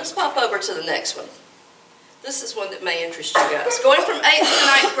 Who knows? Let's pop over to the next one. This is one that may interest you guys. Going from 8th to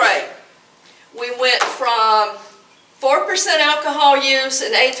 9th grade, we went from 4% alcohol use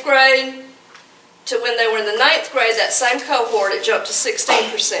in 8th grade to when they were in the 9th grade, that same cohort, it jumped to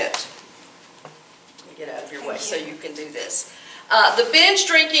 16%. Let me get out of your way so you can do this. The binge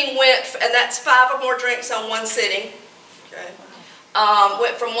drinking went, and that's 5 or more drinks on one sitting. Okay.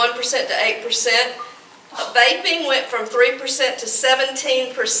 Went from 1% to 8%. Vaping went from 3% to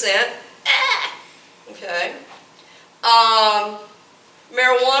 17%. Okay.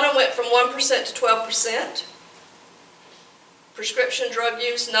 Marijuana went from 1% to 12%. Prescription drug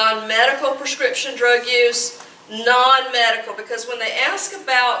use, non-medical prescription drug use, non-medical, because when they ask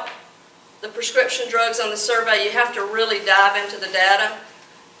about the prescription drugs on the survey, you have to really dive into the data.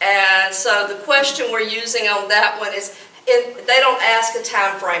 And so the question we're using on that one is, they don't ask a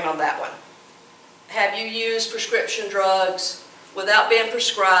time frame on that one. Have you used prescription drugs without being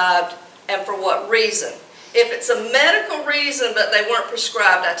prescribed, and for what reason? If it's a medical reason but they weren't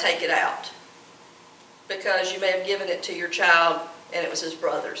prescribed, I take it out. Because you may have given it to your child and it was his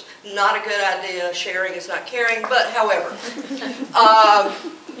brother's. Not a good idea. Sharing is not caring, but however.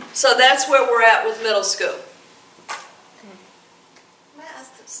 So that's where we're at with middle school. May I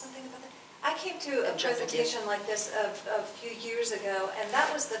ask something about that? I came to a presentation like this a few years ago, and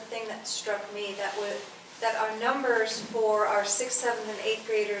that was the thing that struck me, that our numbers for our 6th, 7th, and 8th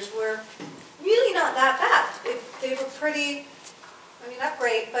graders were really not that bad. They were pretty, I mean, not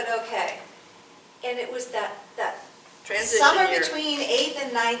great, but okay. And it was that transition summer year between 8th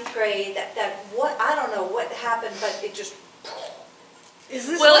and 9th grade, what, I don't know what happened, but it just...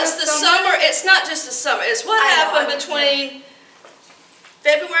 Well, it's the summer. It's not just the summer. It's what happened between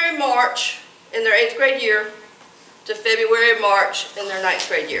February and March in their 8th grade year to February and March in their 9th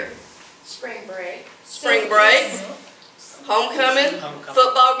grade year. Spring break. Spring break, homecoming,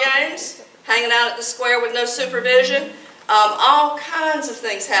 football games, hanging out at the square with no supervision. All kinds of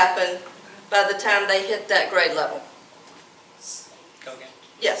things happen by the time they hit that grade level. Go again.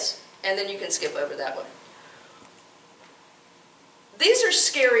 Yes, and then you can skip over that one. These are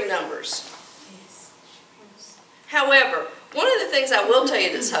scary numbers. However, one of the things I will tell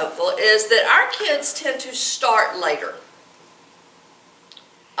you that's hopeful is that our kids tend to start later.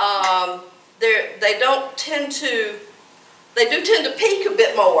 They do tend to peak a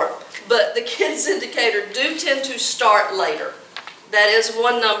bit more, but the kids indicator do tend to start later. That is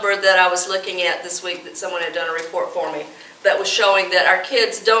one number that I was looking at this week that someone had done a report for me that was showing that our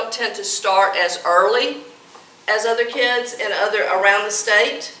kids don't tend to start as early as other kids and around the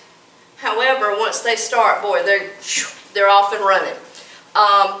state. However, once they start, boy, they're off and running.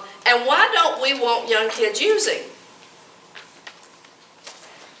 And why don't we want young kids using?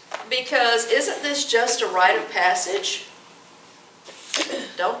 Because isn't this just a rite of passage?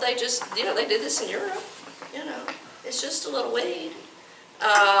 Don't they just, they do this in Europe, it's just a little weed.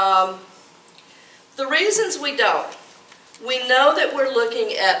 The reasons we don't, we know that we're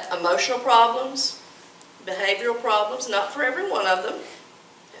looking at emotional problems, behavioral problems, not for every one of them,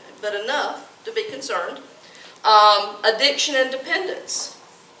 but enough to be concerned. Addiction and dependence.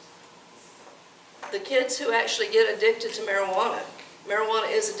 The kids who actually get addicted to marijuana.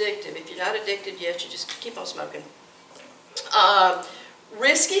 Marijuana is addictive. If you're not addicted yet, you just keep on smoking.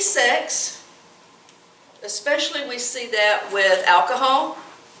 Risky sex, especially we see that with alcohol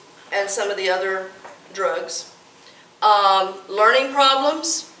and some of the other drugs. Learning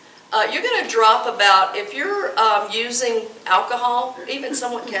problems. You're going to drop about, if you're using alcohol, even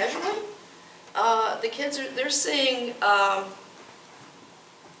somewhat casually, the kids they're seeing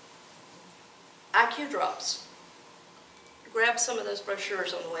IQ drops. Grab some of those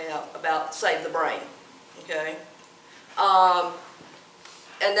brochures on the way out about Save the Brain, okay?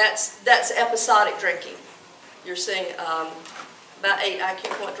 And that's episodic drinking. You're seeing about 8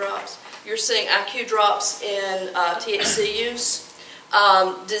 IQ point drops. You're seeing IQ drops in THC use.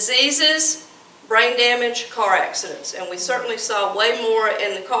 Diseases, brain damage, car accidents. And we certainly saw way more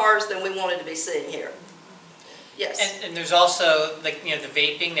in the cars than we wanted to be seeing here. Yes? And there's also, the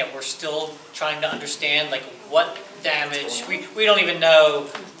vaping that we're still trying to understand, what damage. We don't even know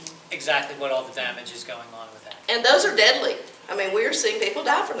exactly what all the damage is going on with that. And those are deadly. I mean, we're seeing people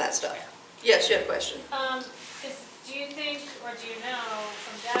die from that stuff. Yes, you have a question. Do you think, or do you know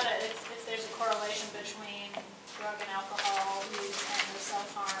from data, if there's a correlation between drug and alcohol use and the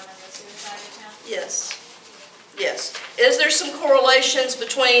self-harm and the suicide attempt? Yes. Yes. Is there some correlations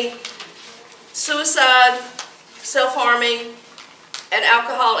between suicide, self-harming, and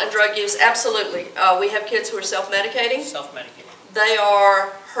alcohol and drug use? Absolutely. We have kids who are self-medicating. Self-medicating. They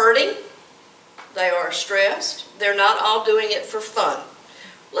are hurting. They are stressed. They're not all doing it for fun.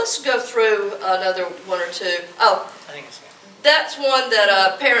 Let's go through another one or two. Oh, I think it's good. That's one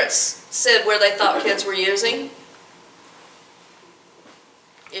that parents said where they thought kids were using.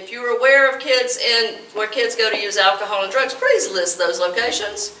 If you were aware of kids where kids go to use alcohol and drugs, please list those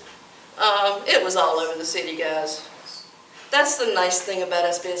locations. It was all over the city, guys. That's the nice thing about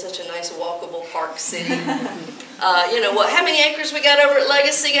us being such a nice walkable park city. You know what, how many acres we got over at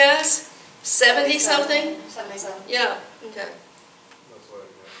Legacy, guys? 70 something? 77. Yeah, okay.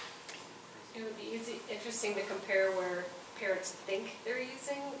 It would be interesting to compare where parents think they're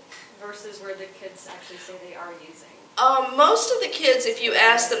using versus where the kids actually say they are using. Most of the kids, if you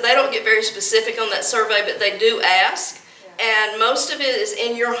ask them, they don't get very specific on that survey, but they do ask. And most of it is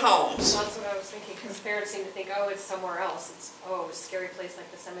in your homes. Well, that's what I was thinking, because parents seem to think, oh, it's somewhere else. It's, oh, a scary place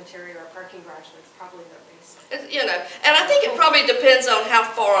like the cemetery or a parking garage, but it's probably their basement. You know, and I think it probably depends on how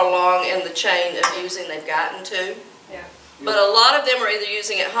far along in the chain of using they've gotten to. Yeah. But a lot of them are either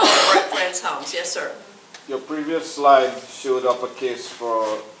using at home or at friends' homes. Yes, sir. Your previous slide showed up a case for,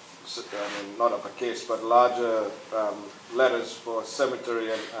 I mean, not up a case, but larger letters for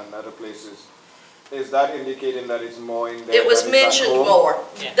cemetery and other places. Is that indicating that it's more in there? It was mentioned more.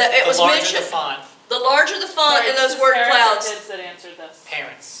 Yeah. It was the larger mentioned. the font. The larger the font and those word clouds. Kids that answered this.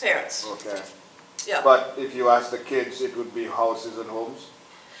 Parents. Parents. Okay. Yeah. But if you ask the kids, it would be houses and homes?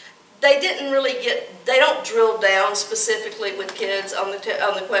 They didn't really they don't drill down specifically with kids on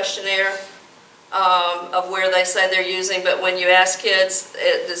the questionnaire of where they say they're using, but when you ask kids,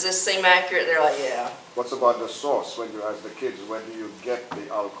 does this seem accurate? They're like, yeah. What's about the source when you ask the kids, where do you get the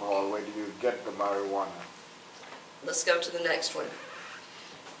alcohol, where do you get the marijuana? Let's go to the next one.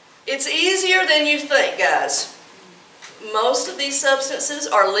 It's easier than you think, guys. Most of these substances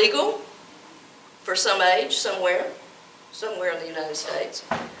are legal for some age, somewhere in the United States.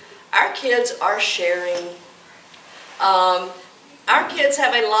 Our kids are sharing. Our kids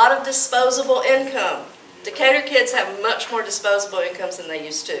have a lot of disposable income. Decatur kids have much more disposable incomes than they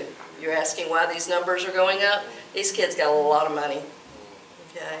used to. You're asking why these numbers are going up? These kids got a lot of money,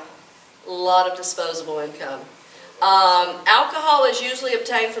 okay? A lot of disposable income. Alcohol is usually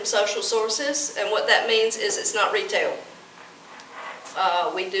obtained from social sources, and what that means is it's not retail.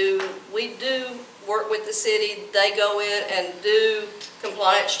 We do work with the city. They go in and do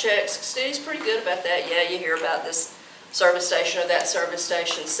compliance checks. The city's pretty good about that. Yeah, you hear about this service station or that service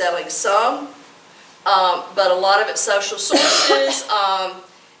station selling some, but a lot of it's social sources.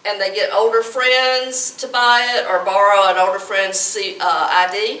 And they get older friends to buy it or borrow an older friend's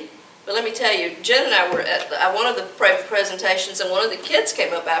ID. But let me tell you, Jen and I were at one of the presentations, and one of the kids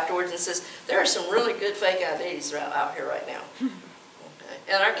came up afterwards and says, there are some really good fake IDs out here right now.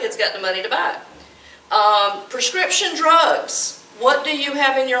 Okay. And our kids got the money to buy it. Prescription drugs. What do you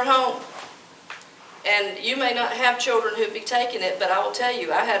have in your home? And you may not have children who'd be taking it, but I will tell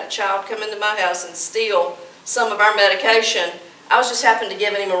you, I had a child come into my house and steal some of our medication. I was just happened to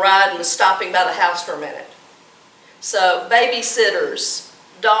giving him a ride and was stopping by the house for a minute. So babysitters,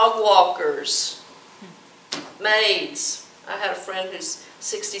 dog walkers, maids. I had a friend whose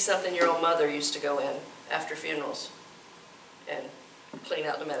 60-something-year-old mother used to go in after funerals and clean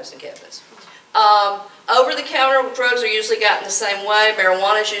out the medicine cabinets. Over-the-counter drugs are usually gotten the same way.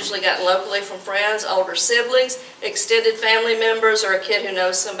 Marijuana is usually gotten locally from friends, older siblings, extended family members, or a kid who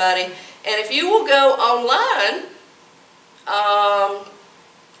knows somebody. And if you will go online,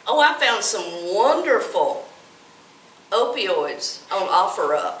 I found some wonderful opioids on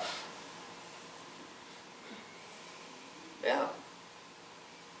OfferUp. Yeah.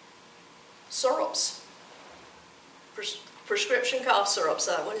 Syrups. Prescription cough syrups.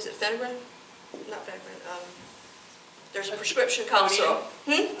 What is it, Phenergan? Not Phenergan. There's a prescription cough syrup.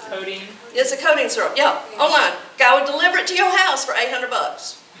 Codeine. It's a codeine syrup, yeah, online. Guy would deliver it to your house for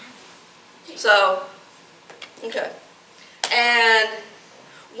 $800. So, okay. And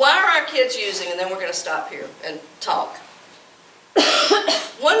why are our kids using, and then we're going to stop here and talk.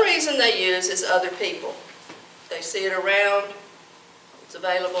 One reason they use is other people. They see it around, it's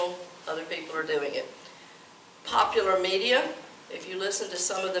available, other people are doing it. Popular media, if you listen to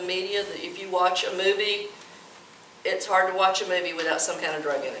some of the media, if you watch a movie, it's hard to watch a movie without some kind of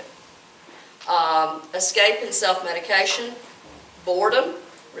drug in it. Escape and self-medication, boredom,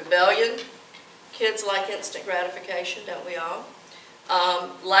 rebellion. Kids like instant gratification, don't we all?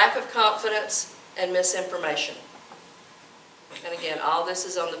 Lack of confidence and misinformation. And again, all this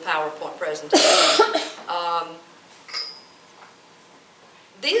is on the PowerPoint presentation.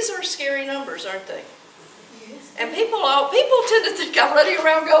 These are scary numbers, aren't they? And people tend to think I'm running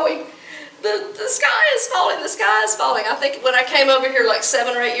around going, the sky is falling, the sky is falling. I think when I came over here like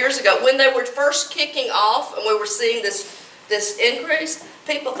 7 or 8 years ago, when they were first kicking off and we were seeing this increase,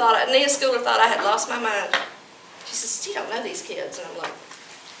 people thought, Nia Schooler thought I had lost my mind. She says, you don't know these kids. And I'm like,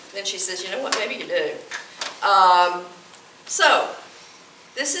 then she says, you know what, maybe you do. So,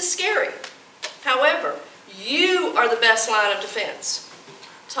 this is scary. However, you are the best line of defense.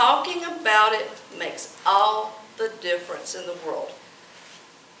 Talking about it makes all the difference in the world.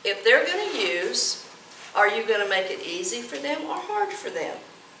 If they're going to use, are you going to make it easy for them or hard for them?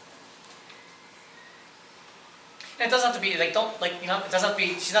 And it doesn't have to be, like, don't, like, you know, it doesn't have to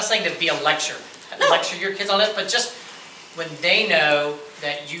be, she's not saying to be a lecture. Lecture your kids on it, but just when they know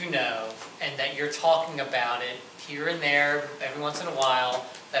that you know and that you're talking about it here and there every once in a while,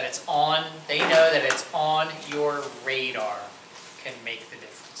 that it's on, they know that it's on your radar, can make the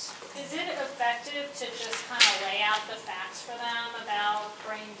difference. Is it effective to just kind of lay out the facts for them about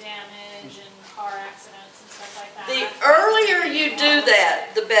brain damage and car accidents and stuff like that? The earlier you do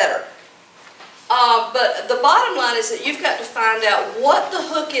that, the better. But the bottom line is that you've got to find out what the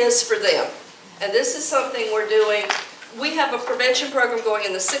hook is for them. And this is something we're doing. We have a prevention program going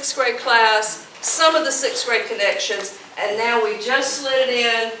in the 6th grade class, some of the 6th grade connections, and now we just slid it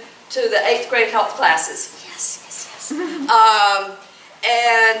in to the 8th grade health classes. Yes.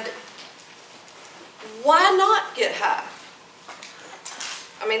 And why not get high?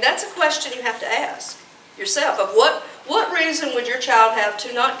 I mean, that's a question you have to ask yourself. Of what reason would your child have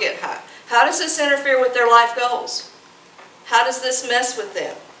to not get high? How does this interfere with their life goals? How does this mess with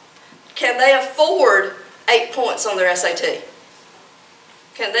them? Can they afford 8 points on their SAT?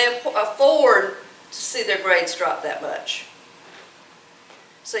 Can they afford to see their grades drop that much?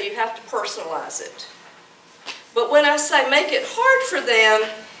 So you have to personalize it. But when I say make it hard for them,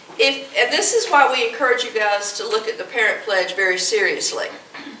 and this is why we encourage you guys to look at the parent pledge very seriously.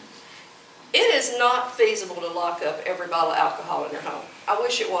 It is not feasible to lock up every bottle of alcohol in your home. I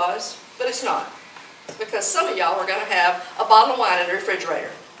wish it was, but it's not. Because some of y'all are going to have a bottle of wine in the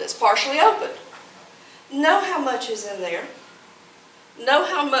refrigerator that's partially open. Know how much is in there. Know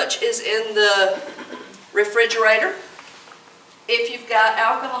how much is in the refrigerator. If you've got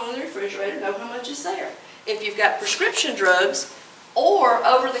alcohol in the refrigerator, know how much is there. If you've got prescription drugs or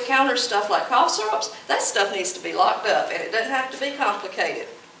over-the-counter stuff like cough syrups, that stuff needs to be locked up, and it doesn't have to be complicated.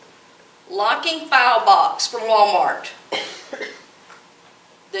 Locking file box from Walmart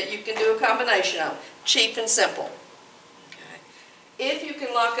that you can do a combination of. Cheap and simple. If you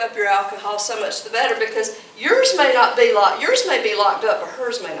can lock up your alcohol, so much the better, because yours may not be locked. Yours may be locked up, but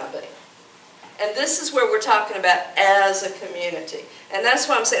hers may not be. And this is where we're talking about as a community. And that's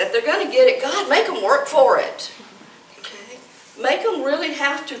why I'm saying, if they're going to get it, God, make them work for it. Okay? Make them really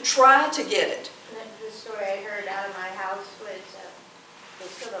have to try to get it. The story I heard out of my house was, they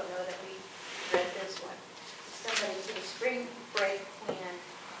still don't know that we read this one. Somebody to the spring break plan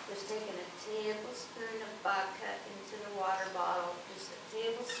was taking a tablespoon of vodka into the water bottle, just a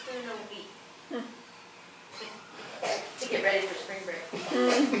tablespoon a week, to get ready for spring break.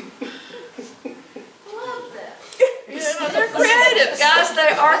 Love that. You know, they're creative, guys. They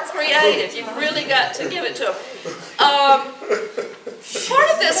are creative. You've really got to give it to them. Part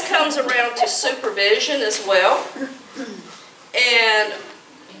of this comes around to supervision as well. And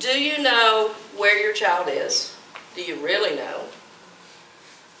do you know where your child is? Do you really know?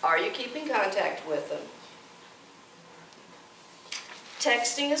 Are you keeping contact with them?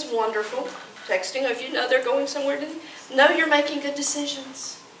 Texting is wonderful. Texting, if you know they're going somewhere, know you're making good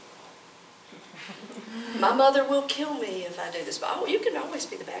decisions. My mother will kill me if I do this. Oh, you can always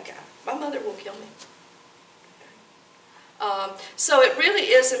be the bad guy. My mother will kill me. So it really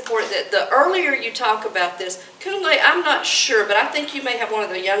is important that the earlier you talk about this, Kunle, I'm not sure, but I think you may have one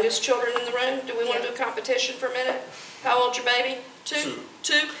of the youngest children in the room. Do we want to do a competition for a minute? How old's your baby? Two?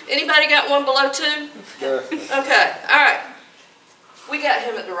 Anybody got one below 2? Okay, all right. We got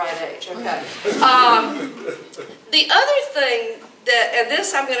him at the right age, okay. The other thing that, and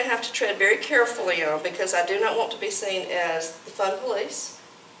this I'm going to have to tread very carefully on because I do not want to be seen as the fun police,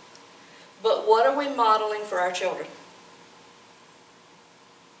 but what are we modeling for our children?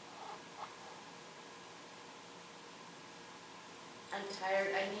 I'm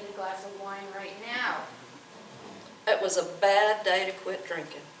tired, I need a glass of wine right now. It was a bad day to quit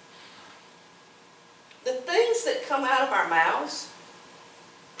drinking. The things that come out of our mouths,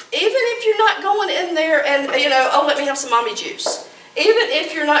 even if you're not going in there and, you know, oh, let me have some mommy juice. Even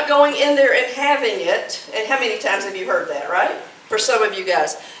if you're not going in there and having it, and how many times have you heard that, right? For some of you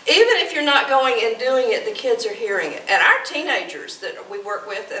guys. Even if you're not going and doing it, the kids are hearing it. And our teenagers that we work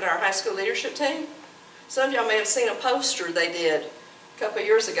with in our high school leadership team, some of y'all may have seen a poster they did a couple of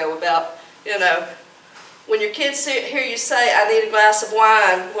years ago about, you know, when your kids hear you say, I need a glass of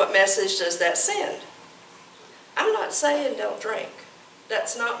wine, what message does that send? I'm not saying don't drink.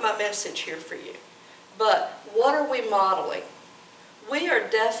 That's not my message here for you. But what are we modeling? We are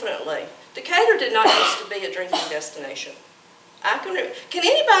definitely, Decatur did not used to be a drinking destination. Can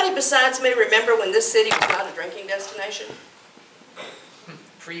anybody besides me remember when this city was not a drinking destination?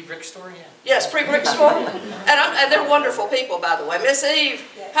 Pre-brick store, yeah. Yes, pre-brick store. And they're wonderful people, by the way. Miss Eve,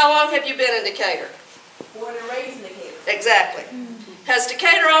 how long have you been in Decatur? Born and raised in Decatur. Exactly. Has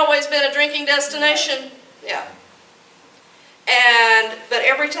Decatur always been a drinking destination? Yeah. But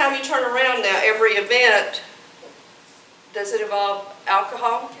every time you turn around now, every event, does it involve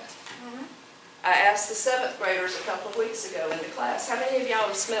alcohol? Yes. I asked the 7th graders a couple of weeks ago in the class, how many of y'all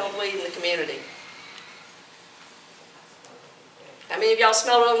have smelled weed in the community? How many of y'all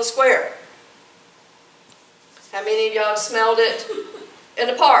smelled it on the square? How many of y'all have smelled it in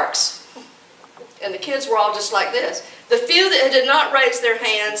the parks? And the kids were all just like this. The few that did not raise their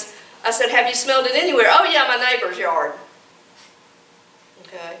hands, I said, have you smelled it anywhere? Oh yeah, my neighbor's yard.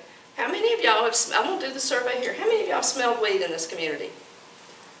 Okay. How many of y'all have, I'm going to do the survey here. How many of y'all smelled weed in this community?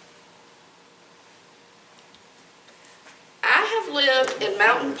 I have lived in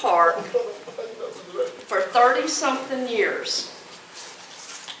Mountain Park for 30-something years.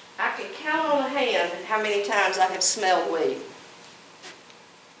 I can count on a hand how many times I have smelled weed.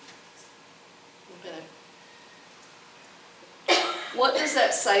 Okay. What does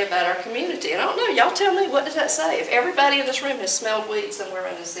that say about our community? And I don't know, y'all tell me, what does that say? If everybody in this room has smelled weed somewhere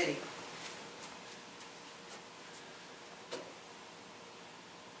in the city.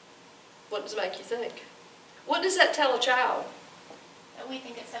 What does it make you think? What does that tell a child? That we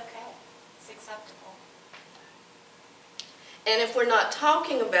think it's okay. It's acceptable. And if we're not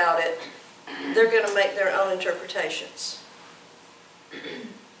talking about it, they're going to make their own interpretations.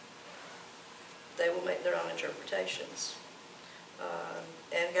 They will make their own interpretations.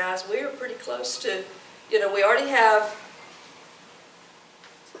 And guys, we are pretty close to, we already have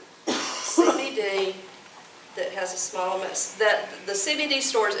CBD that has a small amount, that the CBD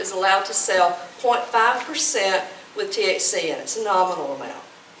stores is allowed to sell 0.5% with THC in it. It's a nominal amount.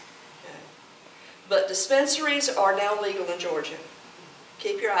 Okay. But dispensaries are now legal in Georgia.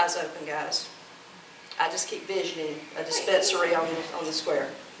 Keep your eyes open, guys. I just keep visioning a dispensary on the square.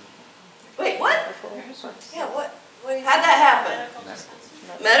 Wait, what? Yeah, what? How'd that happen?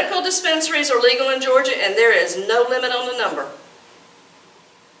 Medical dispensaries are legal in Georgia, and there is no limit on the number.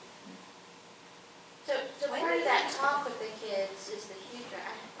 So part of that talk with the kids is the future.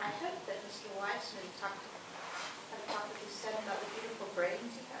 I hope that Mr. Wiseman had a talk with his son about the beautiful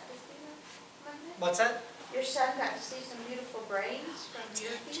brains he got to see Monday. What's that? Your son got to see some beautiful brains from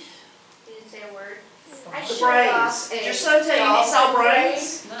Europe. He didn't say a word. I The showed off brains. a Did your son tell you he saw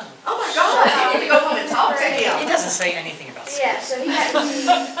brains? No. Oh my God, you need to go home and talk to He him. doesn't say anything about sex. Yeah, so he got to see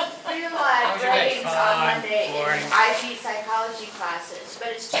real live How's your day? brains on Fine, Monday in boring. IB psychology classes.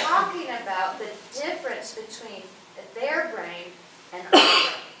 But it's talking about the difference between their brain and our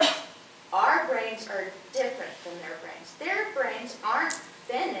brain. Our brains are different than their brains. Their brains aren't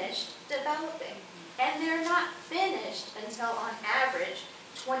finished developing. And they're not finished until, on average,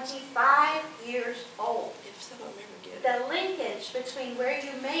 25 years old. The linkage between where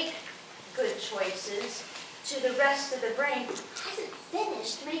you make good choices to the rest of the brain hasn't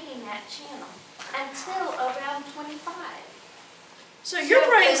finished making that channel until around 25. So your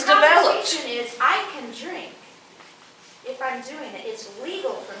brain's developed. The conversation is, I can drink. If I'm doing it, it's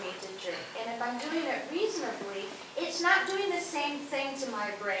legal for me to drink. And if I'm doing it reasonably, it's not doing the same thing to my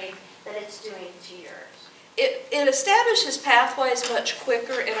brain that it's doing to yours. It establishes pathways much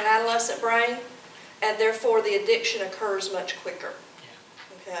quicker in an adolescent brain, and therefore the addiction occurs much quicker.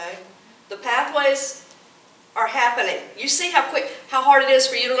 Okay? The pathways are happening. You see how hard it is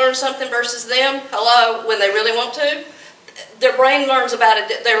for you to learn something versus them? Hello, when they really want to? Their brain learns about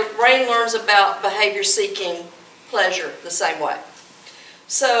it. Their brain learns about behavior-seeking pleasure the same way.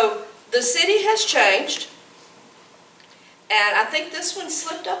 So the city has changed, and I think this one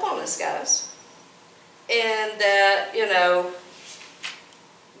slipped up on us, guys. And that, the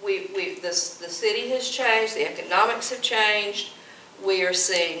city has changed, the economics have changed, we are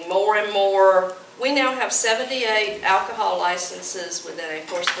seeing more and more. We now have 78 alcohol licenses within a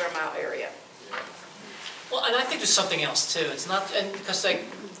 4 square mile area. Well, and I think there's something else too. It's not, and because like,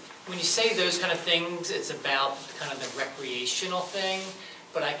 when you say those kind of things, it's about kind of the recreational thing,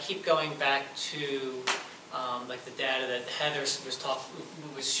 but I keep going back to like the data that Heather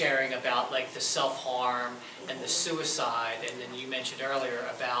was sharing about like the self-harm and the suicide, and then you mentioned earlier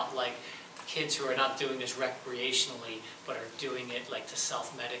about like kids who are not doing this recreationally but are doing it like to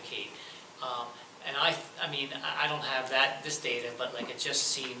self-medicate. And I mean, I don't have this data, but like it just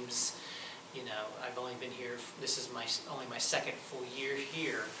seems, I've only been here, this is only my second full year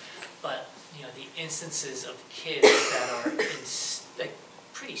here, but the instances of kids that are in like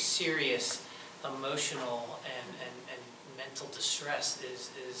pretty serious emotional and mental distress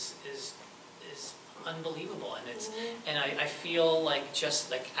is unbelievable, and it's and I feel like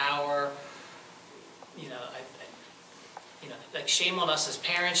just like our, you know, like shame on us as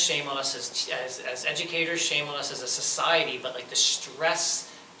parents, shame on us as educators, shame on us as a society, but like the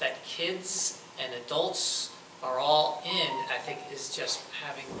stress that kids and adults are all in, I think is just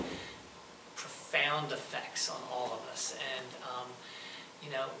having profound effects on all of us. And you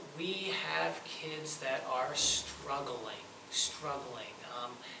know, we have kids that are struggling.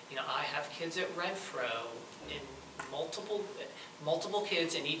 You know, I have kids at Renfroe in multiple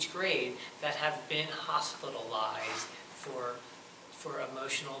kids in each grade that have been hospitalized for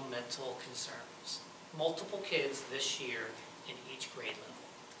emotional, mental concerns. Multiple kids this year in each grade level.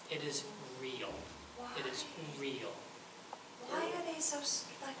 It is real. Why? It is real. Why are they so,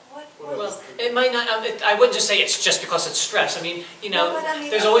 like, what? Well, it might not, I wouldn't just say it's just because it's stress. I mean, you know, No, but I mean,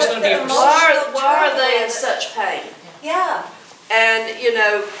 there's always going to be a Why are they in such pain? Yeah. And, you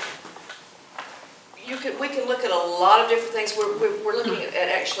know, we can look at a lot of different things. We're looking at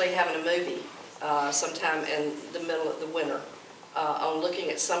actually having a movie sometime in the middle of the winter on looking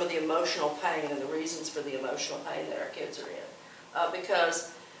at some of the emotional pain and the reasons for the emotional pain that our kids are in.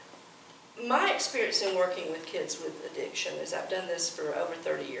 Because my experience in working with kids with addiction, is I've done this for over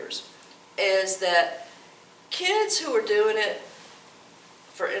 30 years, is that kids who are doing it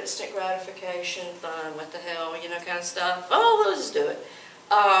for instant gratification, fun, what the hell, you know, kind of stuff, oh, let's just do it.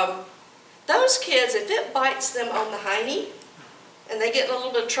 Those kids, if it bites them on the hiney and they get in a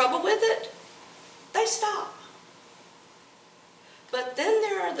little bit of trouble with it, they stop. But then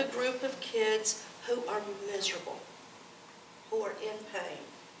there are the group of kids who are miserable, who are in pain,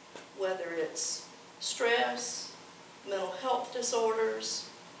 whether it's stress, mental health disorders,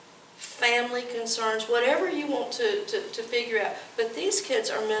 family concerns, whatever you want to figure out. But these kids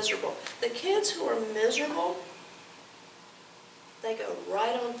are miserable. The kids who are miserable, they go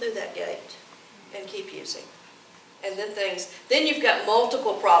right on through that gate and keep using. And then you've got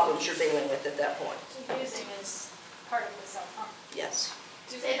multiple problems you're dealing with at that point. So using is part of the self-harm. Yes.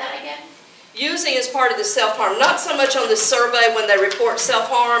 Say that again? Using is part of the self-harm. Not so much on this survey when they report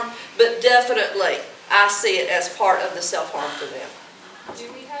self-harm, but definitely I see it as part of the self-harm for them.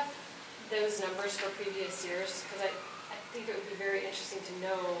 Do we have those numbers for previous years? Because I think it would be very interesting to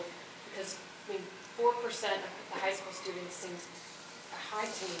know, because I mean, 4% of the high school students seems high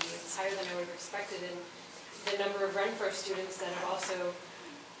to me. It's higher than I would have expected. And the number of Renfroe students that have also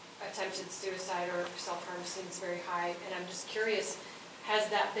attempted suicide or self-harm seems very high. And I'm just curious, has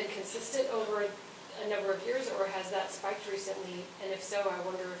that been consistent over a number of years, or has that spiked recently? And if so, I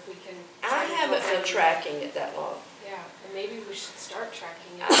wonder if we can... I haven't been tracking it that long. Yeah, and maybe we should start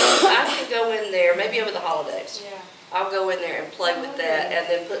tracking it. I can go in there, maybe over the holidays. Yeah. I'll go in there and play with that and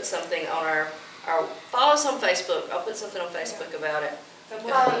then put something on our follow us on Facebook. I'll put something on Facebook about it.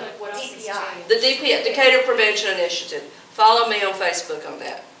 What else has changed? The Decatur Prevention Initiative. Follow me on Facebook on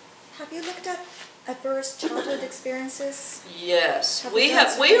that. Have you looked at adverse childhood experiences? Yes,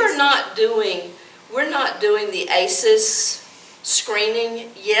 we're not doing the ACEs screening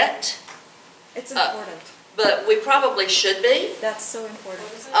yet. It's important. But we probably should be. That's so important.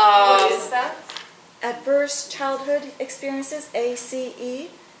 What is that? Adverse childhood experiences, ACE,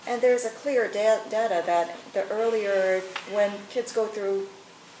 and there's a clear data that the earlier, when kids go through,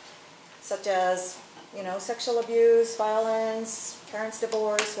 such as, you know, sexual abuse, violence, parents'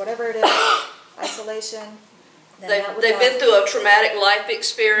 divorce, whatever it is, isolation. They've been through a traumatic life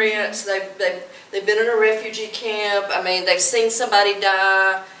experience. They've been in a refugee camp. I mean, they've seen somebody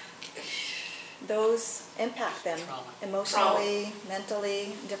die. Those impact them emotionally,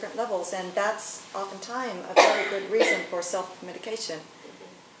 mentally, different levels, and that's oftentimes a very good reason for self-medication.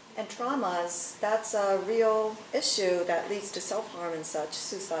 And traumas, that's a real issue that leads to self-harm and such,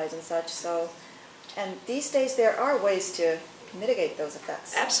 suicide and such. So, and these days there are ways to mitigate those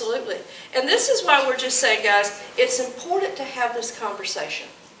effects. Absolutely. And this is why we're just saying, guys, it's important to have this conversation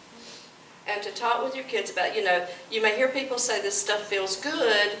and to talk with your kids about, you know, you may hear people say this stuff feels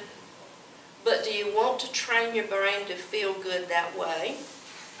good, but do you want to train your brain to feel good that way?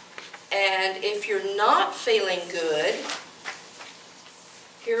 And if you're not feeling good,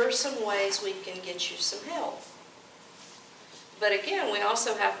 here are some ways we can get you some help. But again, we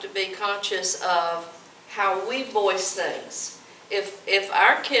also have to be conscious of how we voice things. If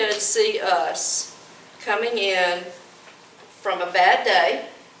our kids see us coming in from a bad day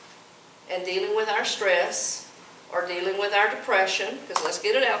and dealing with our stress or dealing with our depression, because let's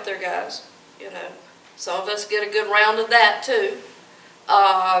get it out there, guys, you know, some of us get a good round of that too.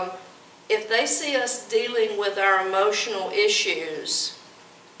 If they see us dealing with our emotional issues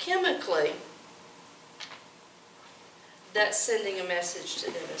chemically, that's sending a message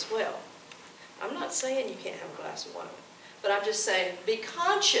to them as well. I'm not saying you can't have a glass of wine, but I'm just saying be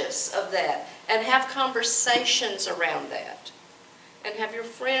conscious of that and have conversations around that. And have your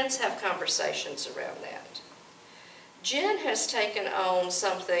friends have conversations around that. Jen has taken on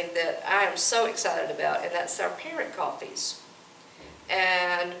something that I am so excited about, and that's our parent coffees.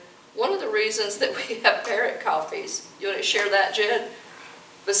 And one of the reasons that we have parent coffees, you want to share that, Jen?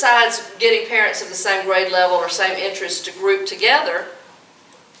 Besides getting parents of the same grade level or same interest to group together,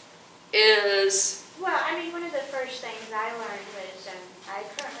 is... Well, I mean, one of the first things I learned was I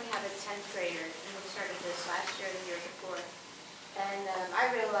currently have a 10th grader, and we started this last year or the year before. And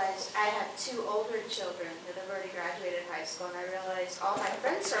I realized I have 2 older children that have already graduated high school, and I realized all my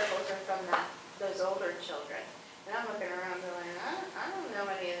friend circles are from those older children. And I'm looking around going, I don't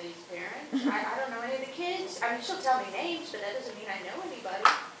know any of these parents. I don't know any of the kids. I mean, she'll tell me names, but that doesn't mean I know anybody.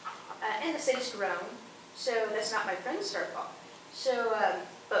 And the city's grown, so that's not my friend circle. So,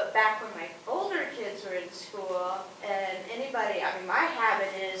 but back when my older kids were in school, and anybody, I mean, my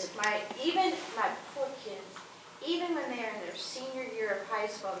habit is, even my poor kids, even when they're in their senior year of high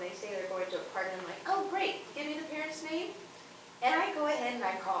school and they say they're going to a party, I'm like, oh great, give me the parent's name. And I go ahead and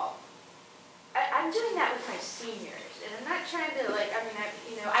I call. I'm doing that with my seniors, and I'm not trying to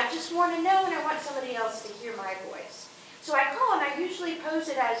I just want to know and I want somebody else to hear my voice. So I call and I usually pose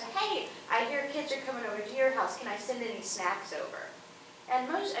it as, hey, I hear kids are coming over to your house, can I send any snacks over? And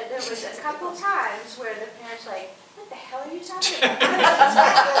there was a couple times where the parents were like, what the hell are you talking about?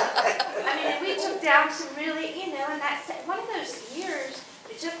 I mean, and we took down some really, and that's one of those years,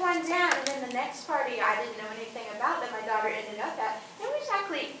 we took one down, and then the next party I didn't know anything about that my daughter ended up at. There was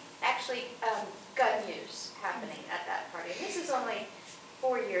actually gun use happening at that party. This is only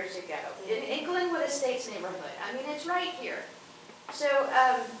 4 years ago in Glenwood Estates neighborhood. I mean, it's right here. So,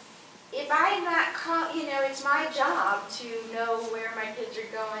 if I'm not, it's my job to know where my kids are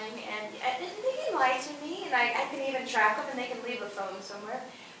going, and they can lie to me, and I can even track them, and they can leave a phone somewhere.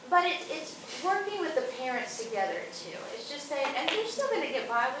 But it's working with the parents together, too. It's just saying, and you're still going to get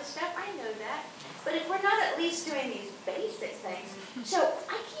by with stuff, I know that. But if we're not at least doing these basic things, so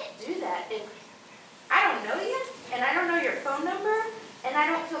I can't do that if I don't know you, and I don't know your phone number, and I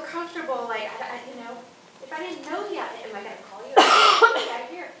don't feel comfortable, if I didn't know you, am I going to call you? Out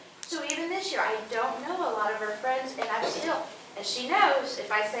here. So even this year, I don't know a lot of her friends, and and she knows,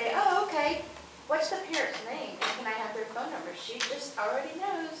 if I say, oh, okay, what's the parent's name, and can I have their phone number? She just already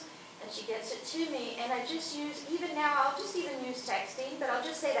knows, and she gets it to me, and I just use, even now, I'll just even use texting, but I'll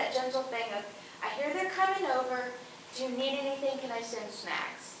just say that gentle thing of, I hear they're coming over, do you need anything, can I send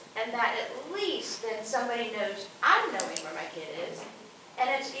snacks? And that at least then somebody knows I'm knowing where my kid is, and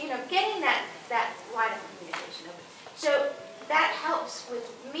it's, getting that line of communication open. So, that helps with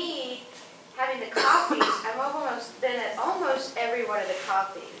me having the coffees. I've almost been at almost every one of the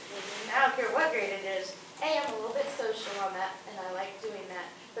coffees. And I don't care what grade it is. Hey, I'm a little bit social on that, and I like doing that.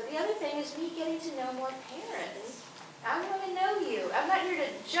 But the other thing is me getting to know more parents. I want to know you. I'm not here to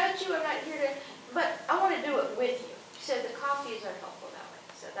judge you. I'm not here to, but I want to do it with you. So the coffees are helpful that way.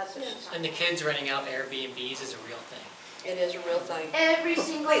 So that's what she's talking about. And the kids renting out Airbnbs is a real thing. It is a real thing. Every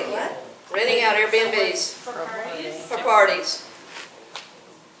single year. Renting out Airbnbs. For parties? For parties.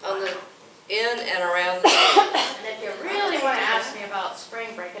 In and around the state. And if you really want to ask me about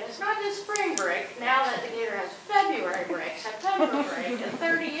spring break, and it's not just spring break, now that Decatur has February break, September break, and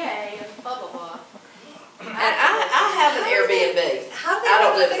 30A, and blah, blah, blah. And I have an Airbnb. I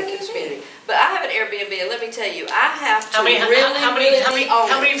don't live in the community, but I have an Airbnb, and let me tell you, I have to How many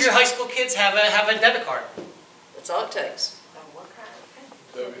own of your high school kids have a debit card? That's all it takes.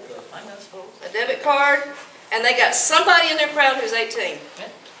 Debit card. A debit card, and they got somebody in their crowd who's 18.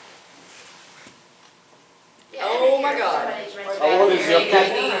 Yeah, oh my God. How old is your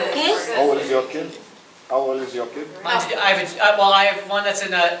kid? How old is your kid? How old is your kid? I have one that's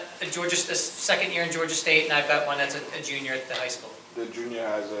in a second year in Georgia State, and I've got one that's a junior at the high school. The junior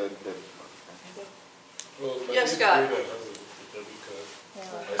has a debit card. Well, my Yes, eighth Scott. grader has a debit card.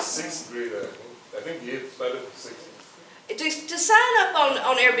 My 6th grader, I think the 8th started the 6th. To sign up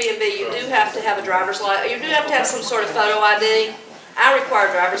on Airbnb, you do have to have a driver's license. You do have to have some sort of photo ID. I require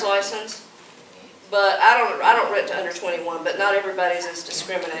a driver's license, but I don't rent to under 21. But not everybody's as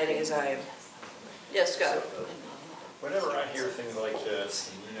discriminating as I am. Yes, Scott. Whenever I hear things like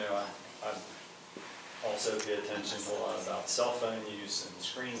this, I also pay attention to a lot about cell phone use and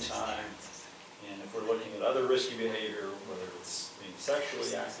screen time. And if we're looking at other risky behavior, whether it's being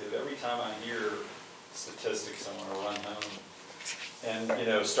sexually active, every time I hear statistics, I want to run home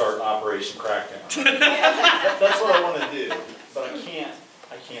and start Operation Crackdown. That's what I want to do, but I can't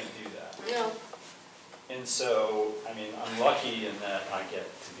do that. No. And so, I mean, I'm lucky in that I get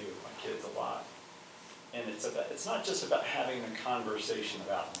to be with my kids a lot. And it's not just about having a conversation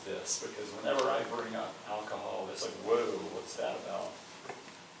about this, because whenever I bring up alcohol, it's like, whoa, what's that about?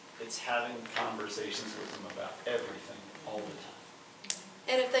 It's having conversations with them about everything all the time.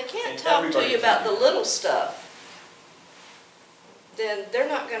 And if they can't And talk to everybody you about can the do little stuff, then they're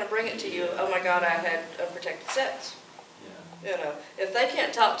not going to bring it to you, oh my God, I had unprotected sex. Yeah. You know, if they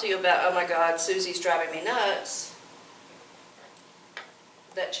can't talk to you about, oh my God, Susie's driving me nuts,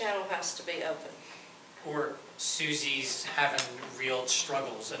 that channel has to be open. Or Susie's having real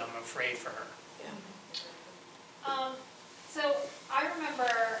struggles and I'm afraid for her. So I remember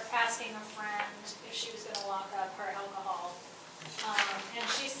asking a friend if she was going to lock up her alcohol, and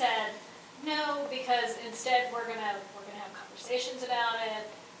she said no, because instead we're gonna have conversations about it.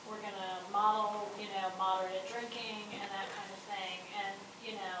 We're gonna model, moderate drinking and that kind of thing. And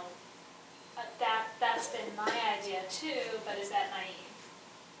that's been my idea too. But is that naive?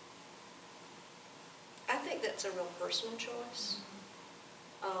 I think that's a real personal choice.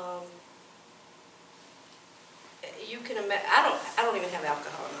 You can imagine, I don't even have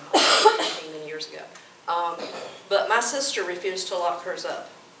alcohol in my home, many years ago. But my sister refused to lock hers up.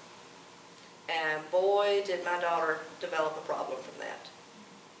 And boy, did my daughter develop a problem from that.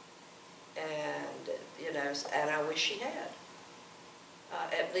 And, and I wish she had.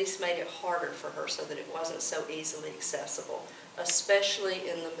 At least made it harder for her so that it wasn't so easily accessible, especially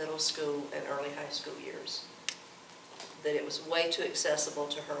in the middle school and early high school years. That it was way too accessible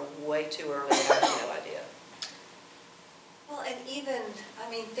to her way too early, and I had no idea. Well, and even,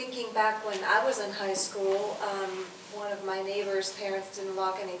 thinking back when I was in high school, one of my neighbor's parents didn't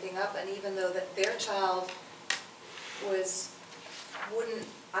lock anything up, and even though that their child wouldn't,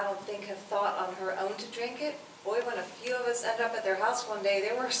 I don't think, have thought on her own to drink it, boy, when a few of us ended up at their house one day,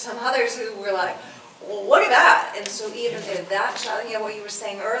 there were some others who were like, well, look at that. And so even if that child, what you were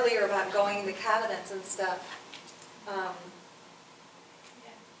saying earlier about going into cabinets and stuff.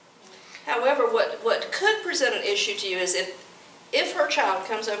 However, what could present an issue to you is if her child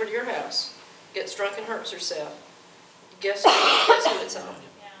comes over to your house, gets drunk and hurts herself, guess who it's on?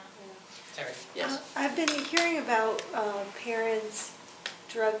 Terry? Yes. I've been hearing about parents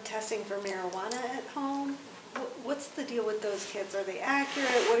drug testing for marijuana at home. What's the deal with those kids? Are they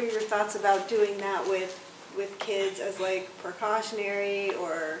accurate? What are your thoughts about doing that with kids as like precautionary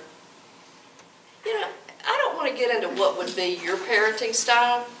or? I don't want to get into what would be your parenting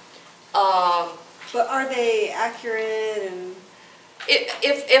style. But are they accurate and?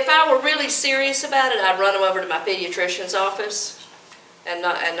 If I were really serious about it, I'd run them over to my pediatrician's office and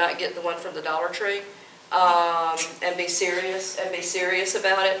not get the one from the Dollar Tree, and be serious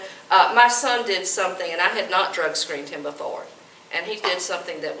about it. My son did something, and I had not drug screened him before, and he did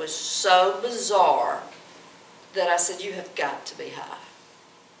something that was so bizarre that I said, "You have got to be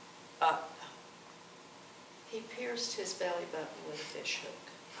high." He pierced his belly button with a fish hook.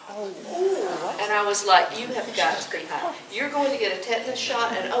 Oh. And I was like, you have got to be high. You're going to get a tetanus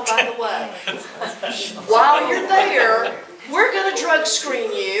shot, and oh, by the way, while you're there, we're going to drug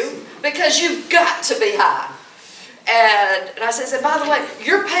screen you because you've got to be high. And I said, by the way,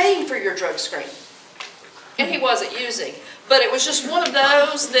 you're paying for your drug screen. And he wasn't using. But it was just one of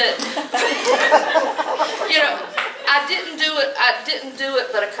those that, I didn't do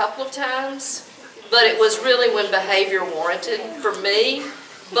it but a couple of times. But it was really when behavior warranted for me.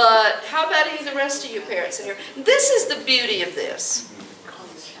 But how about any of the rest of you parents in here? This is the beauty of this.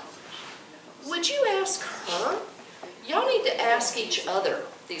 Would you ask her? Y'all need to ask each other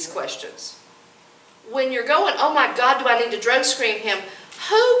these questions. When you're going, oh my God, do I need to drug screen him?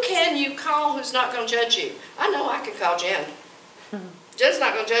 Who can you call who's not going to judge you? I know I can call Jen. Jen's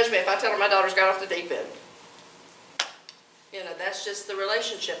not going to judge me if I tell her my daughter's got off the deep end. That's just the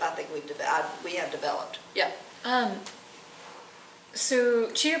relationship I think we have developed. Yeah. So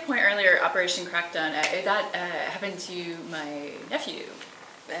to your point earlier, Operation Crackdown, that happened to my nephew.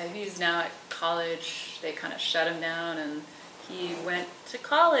 He's now at college. They kind of shut him down, and he went to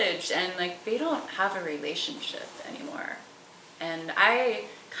college, and they don't have a relationship anymore. And I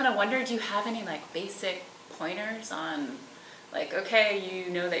kind of wonder, do you have any basic pointers on, okay, you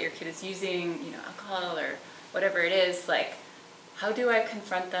know that your kid is using, alcohol or whatever it is, how do I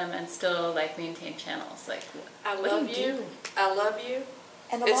confront them and still maintain channels? I what love do you do? I love you.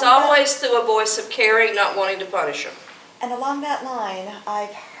 And It's always through a voice of caring, not wanting to punish them. And along that line,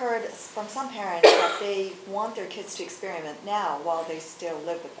 I've heard from some parents that they want their kids to experiment now while they still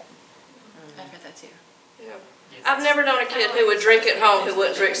live with them. I've heard that too. Yeah. I've never known a kid who would drink at home who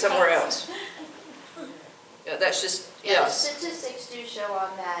wouldn't drink somewhere else. Yeah, that's just, Yeah, the yes. statistics do show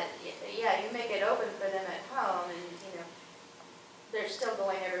on that, yeah, you make it open for them at home and, you know, they're still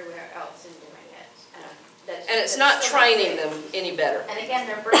going everywhere else and doing it. And it's not training them any better. And again,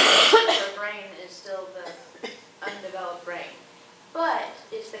 their brain is still the undeveloped brain. But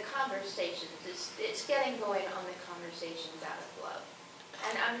it's the conversations, it's getting going on the conversations out of love.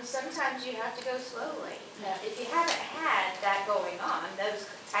 And I mean, sometimes you have to go slowly. If you haven't had that going on, those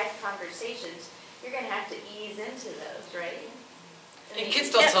type of conversations, you're gonna have to ease into those, right? And kids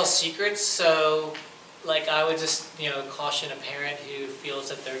don't tell secrets, so like I would just, caution a parent who feels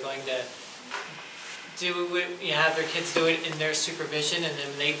that they're going to have their kids do it in their supervision and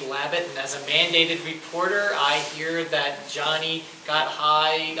then they blab it. And as a mandated reporter, I hear that Johnny got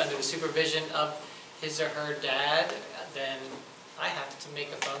high under the supervision of his or her dad, then I have to make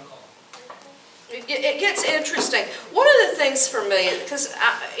a phone call. It gets interesting. One of the things for me, because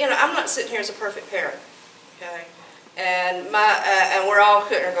I'm not sitting here as a perfect parent, okay, and we're all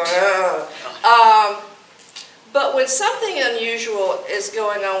sitting there going, ugh. But when something unusual is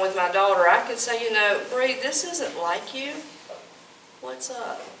going on with my daughter, I can say, Bree, this isn't like you. What's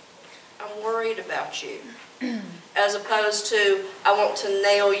up? I'm worried about you. As opposed to, I want to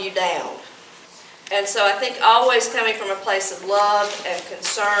nail you down. And so I think always coming from a place of love and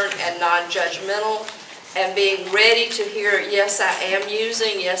concern and non-judgmental and being ready to hear, yes, I am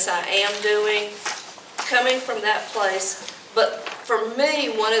using, yes, I am doing, coming from that place. But for me,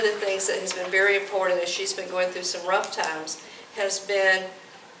 one of the things that has been very important as she's been going through some rough times has been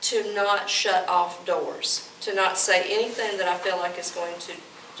to not shut off doors, to not say anything that I feel like is going to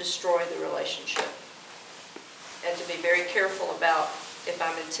destroy the relationship, and to be very careful about if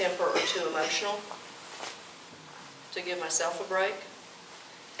I'm in temper or too emotional, to give myself a break,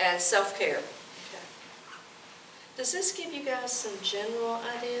 and self-care. Okay. Does this give you guys some general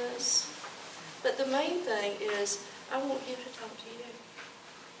ideas? But the main thing is, I want you to talk to you.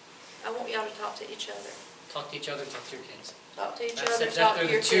 I want y'all to talk to each other. Talk to each other, talk to your kids. Talk to each That's other, talk to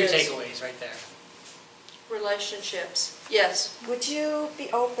your kids. Those are the two takeaways right there. Relationships. Yes? Would you be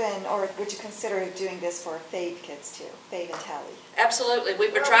open, or would you consider doing this for Fave kids too? Fave and Tally? Absolutely.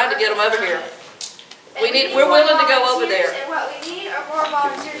 We've been trying to get them over here. We're willing to go over there. And what we need are more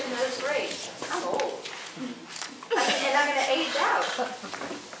volunteers in those grades. I'm old. And I'm gonna age out.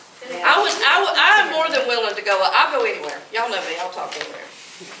 I'm more than willing to go. I'll go anywhere. Y'all know me. I'll talk anywhere.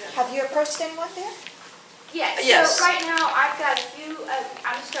 Have you approached anyone there? Yes. So right now I've got a few.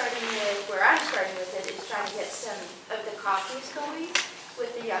 I'm starting with it is trying to get some of the coffees going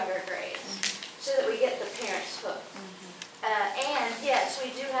with the younger grades, so that we get the parents hooked. And yes, we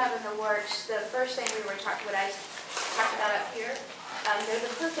do have in the works the first thing we were talking about. I talked about up here. They're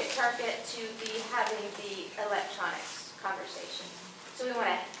the perfect target to be having the electronics conversation. So we want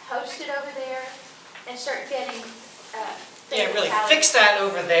to host it over there and start getting. Yeah, really fix that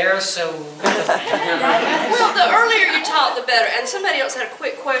over there. So. Well, the earlier you talk, the better. And somebody else had a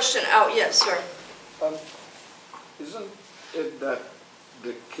quick question. Oh, yes, sir. Isn't it that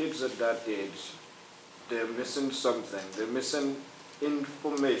the kids at that age, they're missing something? They're missing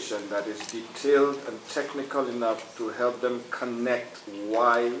information that is detailed and technical enough to help them connect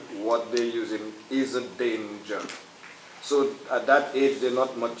why what they're using is a danger. So at that age, they're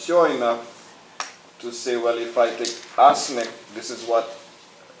not mature enough to say, well, if I take arsenic, this is what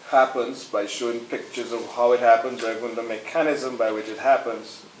happens, by showing pictures of how it happens, or even the mechanism by which it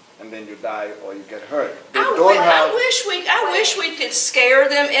happens, and then you die or you get hurt. I wish we could scare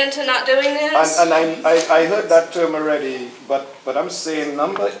them into not doing this. And I heard that term already, but I'm saying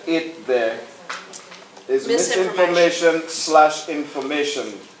number 8 there is misinformation /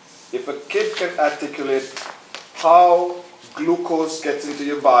 information. If a kid can articulate how glucose gets into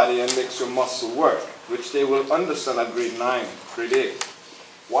your body and makes your muscle work, which they will understand at grade 9, grade 8.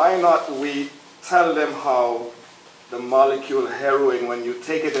 Why not we tell them how the molecule heroin, when you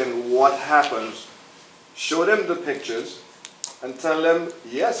take it in, what happens, show them the pictures, and tell them,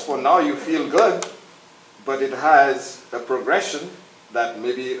 yes, for now you feel good, but it has a progression that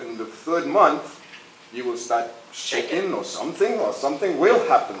maybe in the 3rd month you will start shaking or something will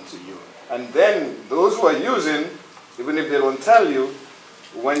happen to you. And then those who are using, even if they don't tell you,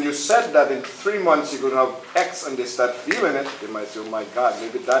 when you said that in 3 months you're going to have X and they start feeling it, they might say, oh my God,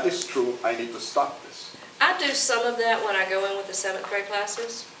 maybe that is true, I need to stop this. I do some of that when I go in with the 7th grade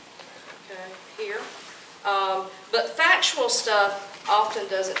classes, okay, here. But factual stuff often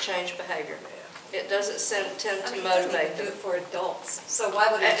doesn't change behavior. It doesn't tend to motivate them. Do it for adults, so why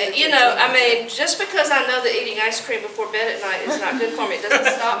would it do I mean, just because I know that eating ice cream before bed at night is not good for me, it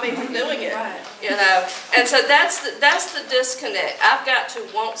doesn't stop me from doing it. Right. And so that's the disconnect. I've got to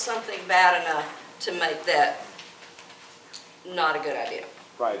want something bad enough to make that not a good idea.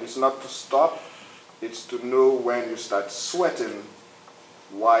 Right, it's not to stop, it's to know when you start sweating,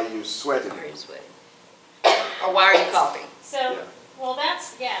 why you're sweating. Why are you sweating? Or why are you coughing? So, well,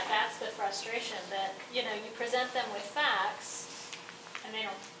 that's the frustration, that, you present them with facts, and they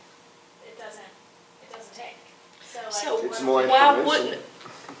don't, it doesn't take. So It's more why information.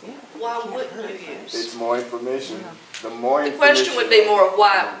 wouldn't you use? It's more information. The more The information. question would be more,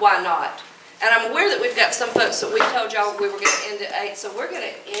 why not? And I'm aware that we've got some folks that we told y'all we were going to end at 8, so we're going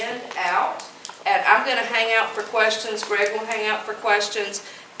to end out, and I'm going to hang out for questions. Greg will hang out for questions,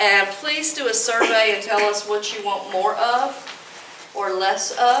 and please do a survey and tell us what you want more of or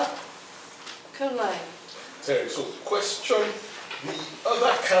less of. Kunle. Terry, so question, the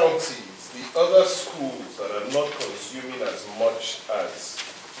other counties, the other schools that are not consuming as much as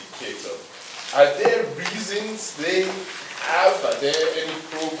Decatur, are there reasons they have? Are there any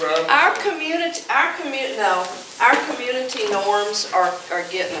programs? Our community norms are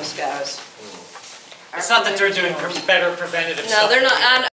getting us, guys. It's not that they're doing better preventative stuff. No, they're not.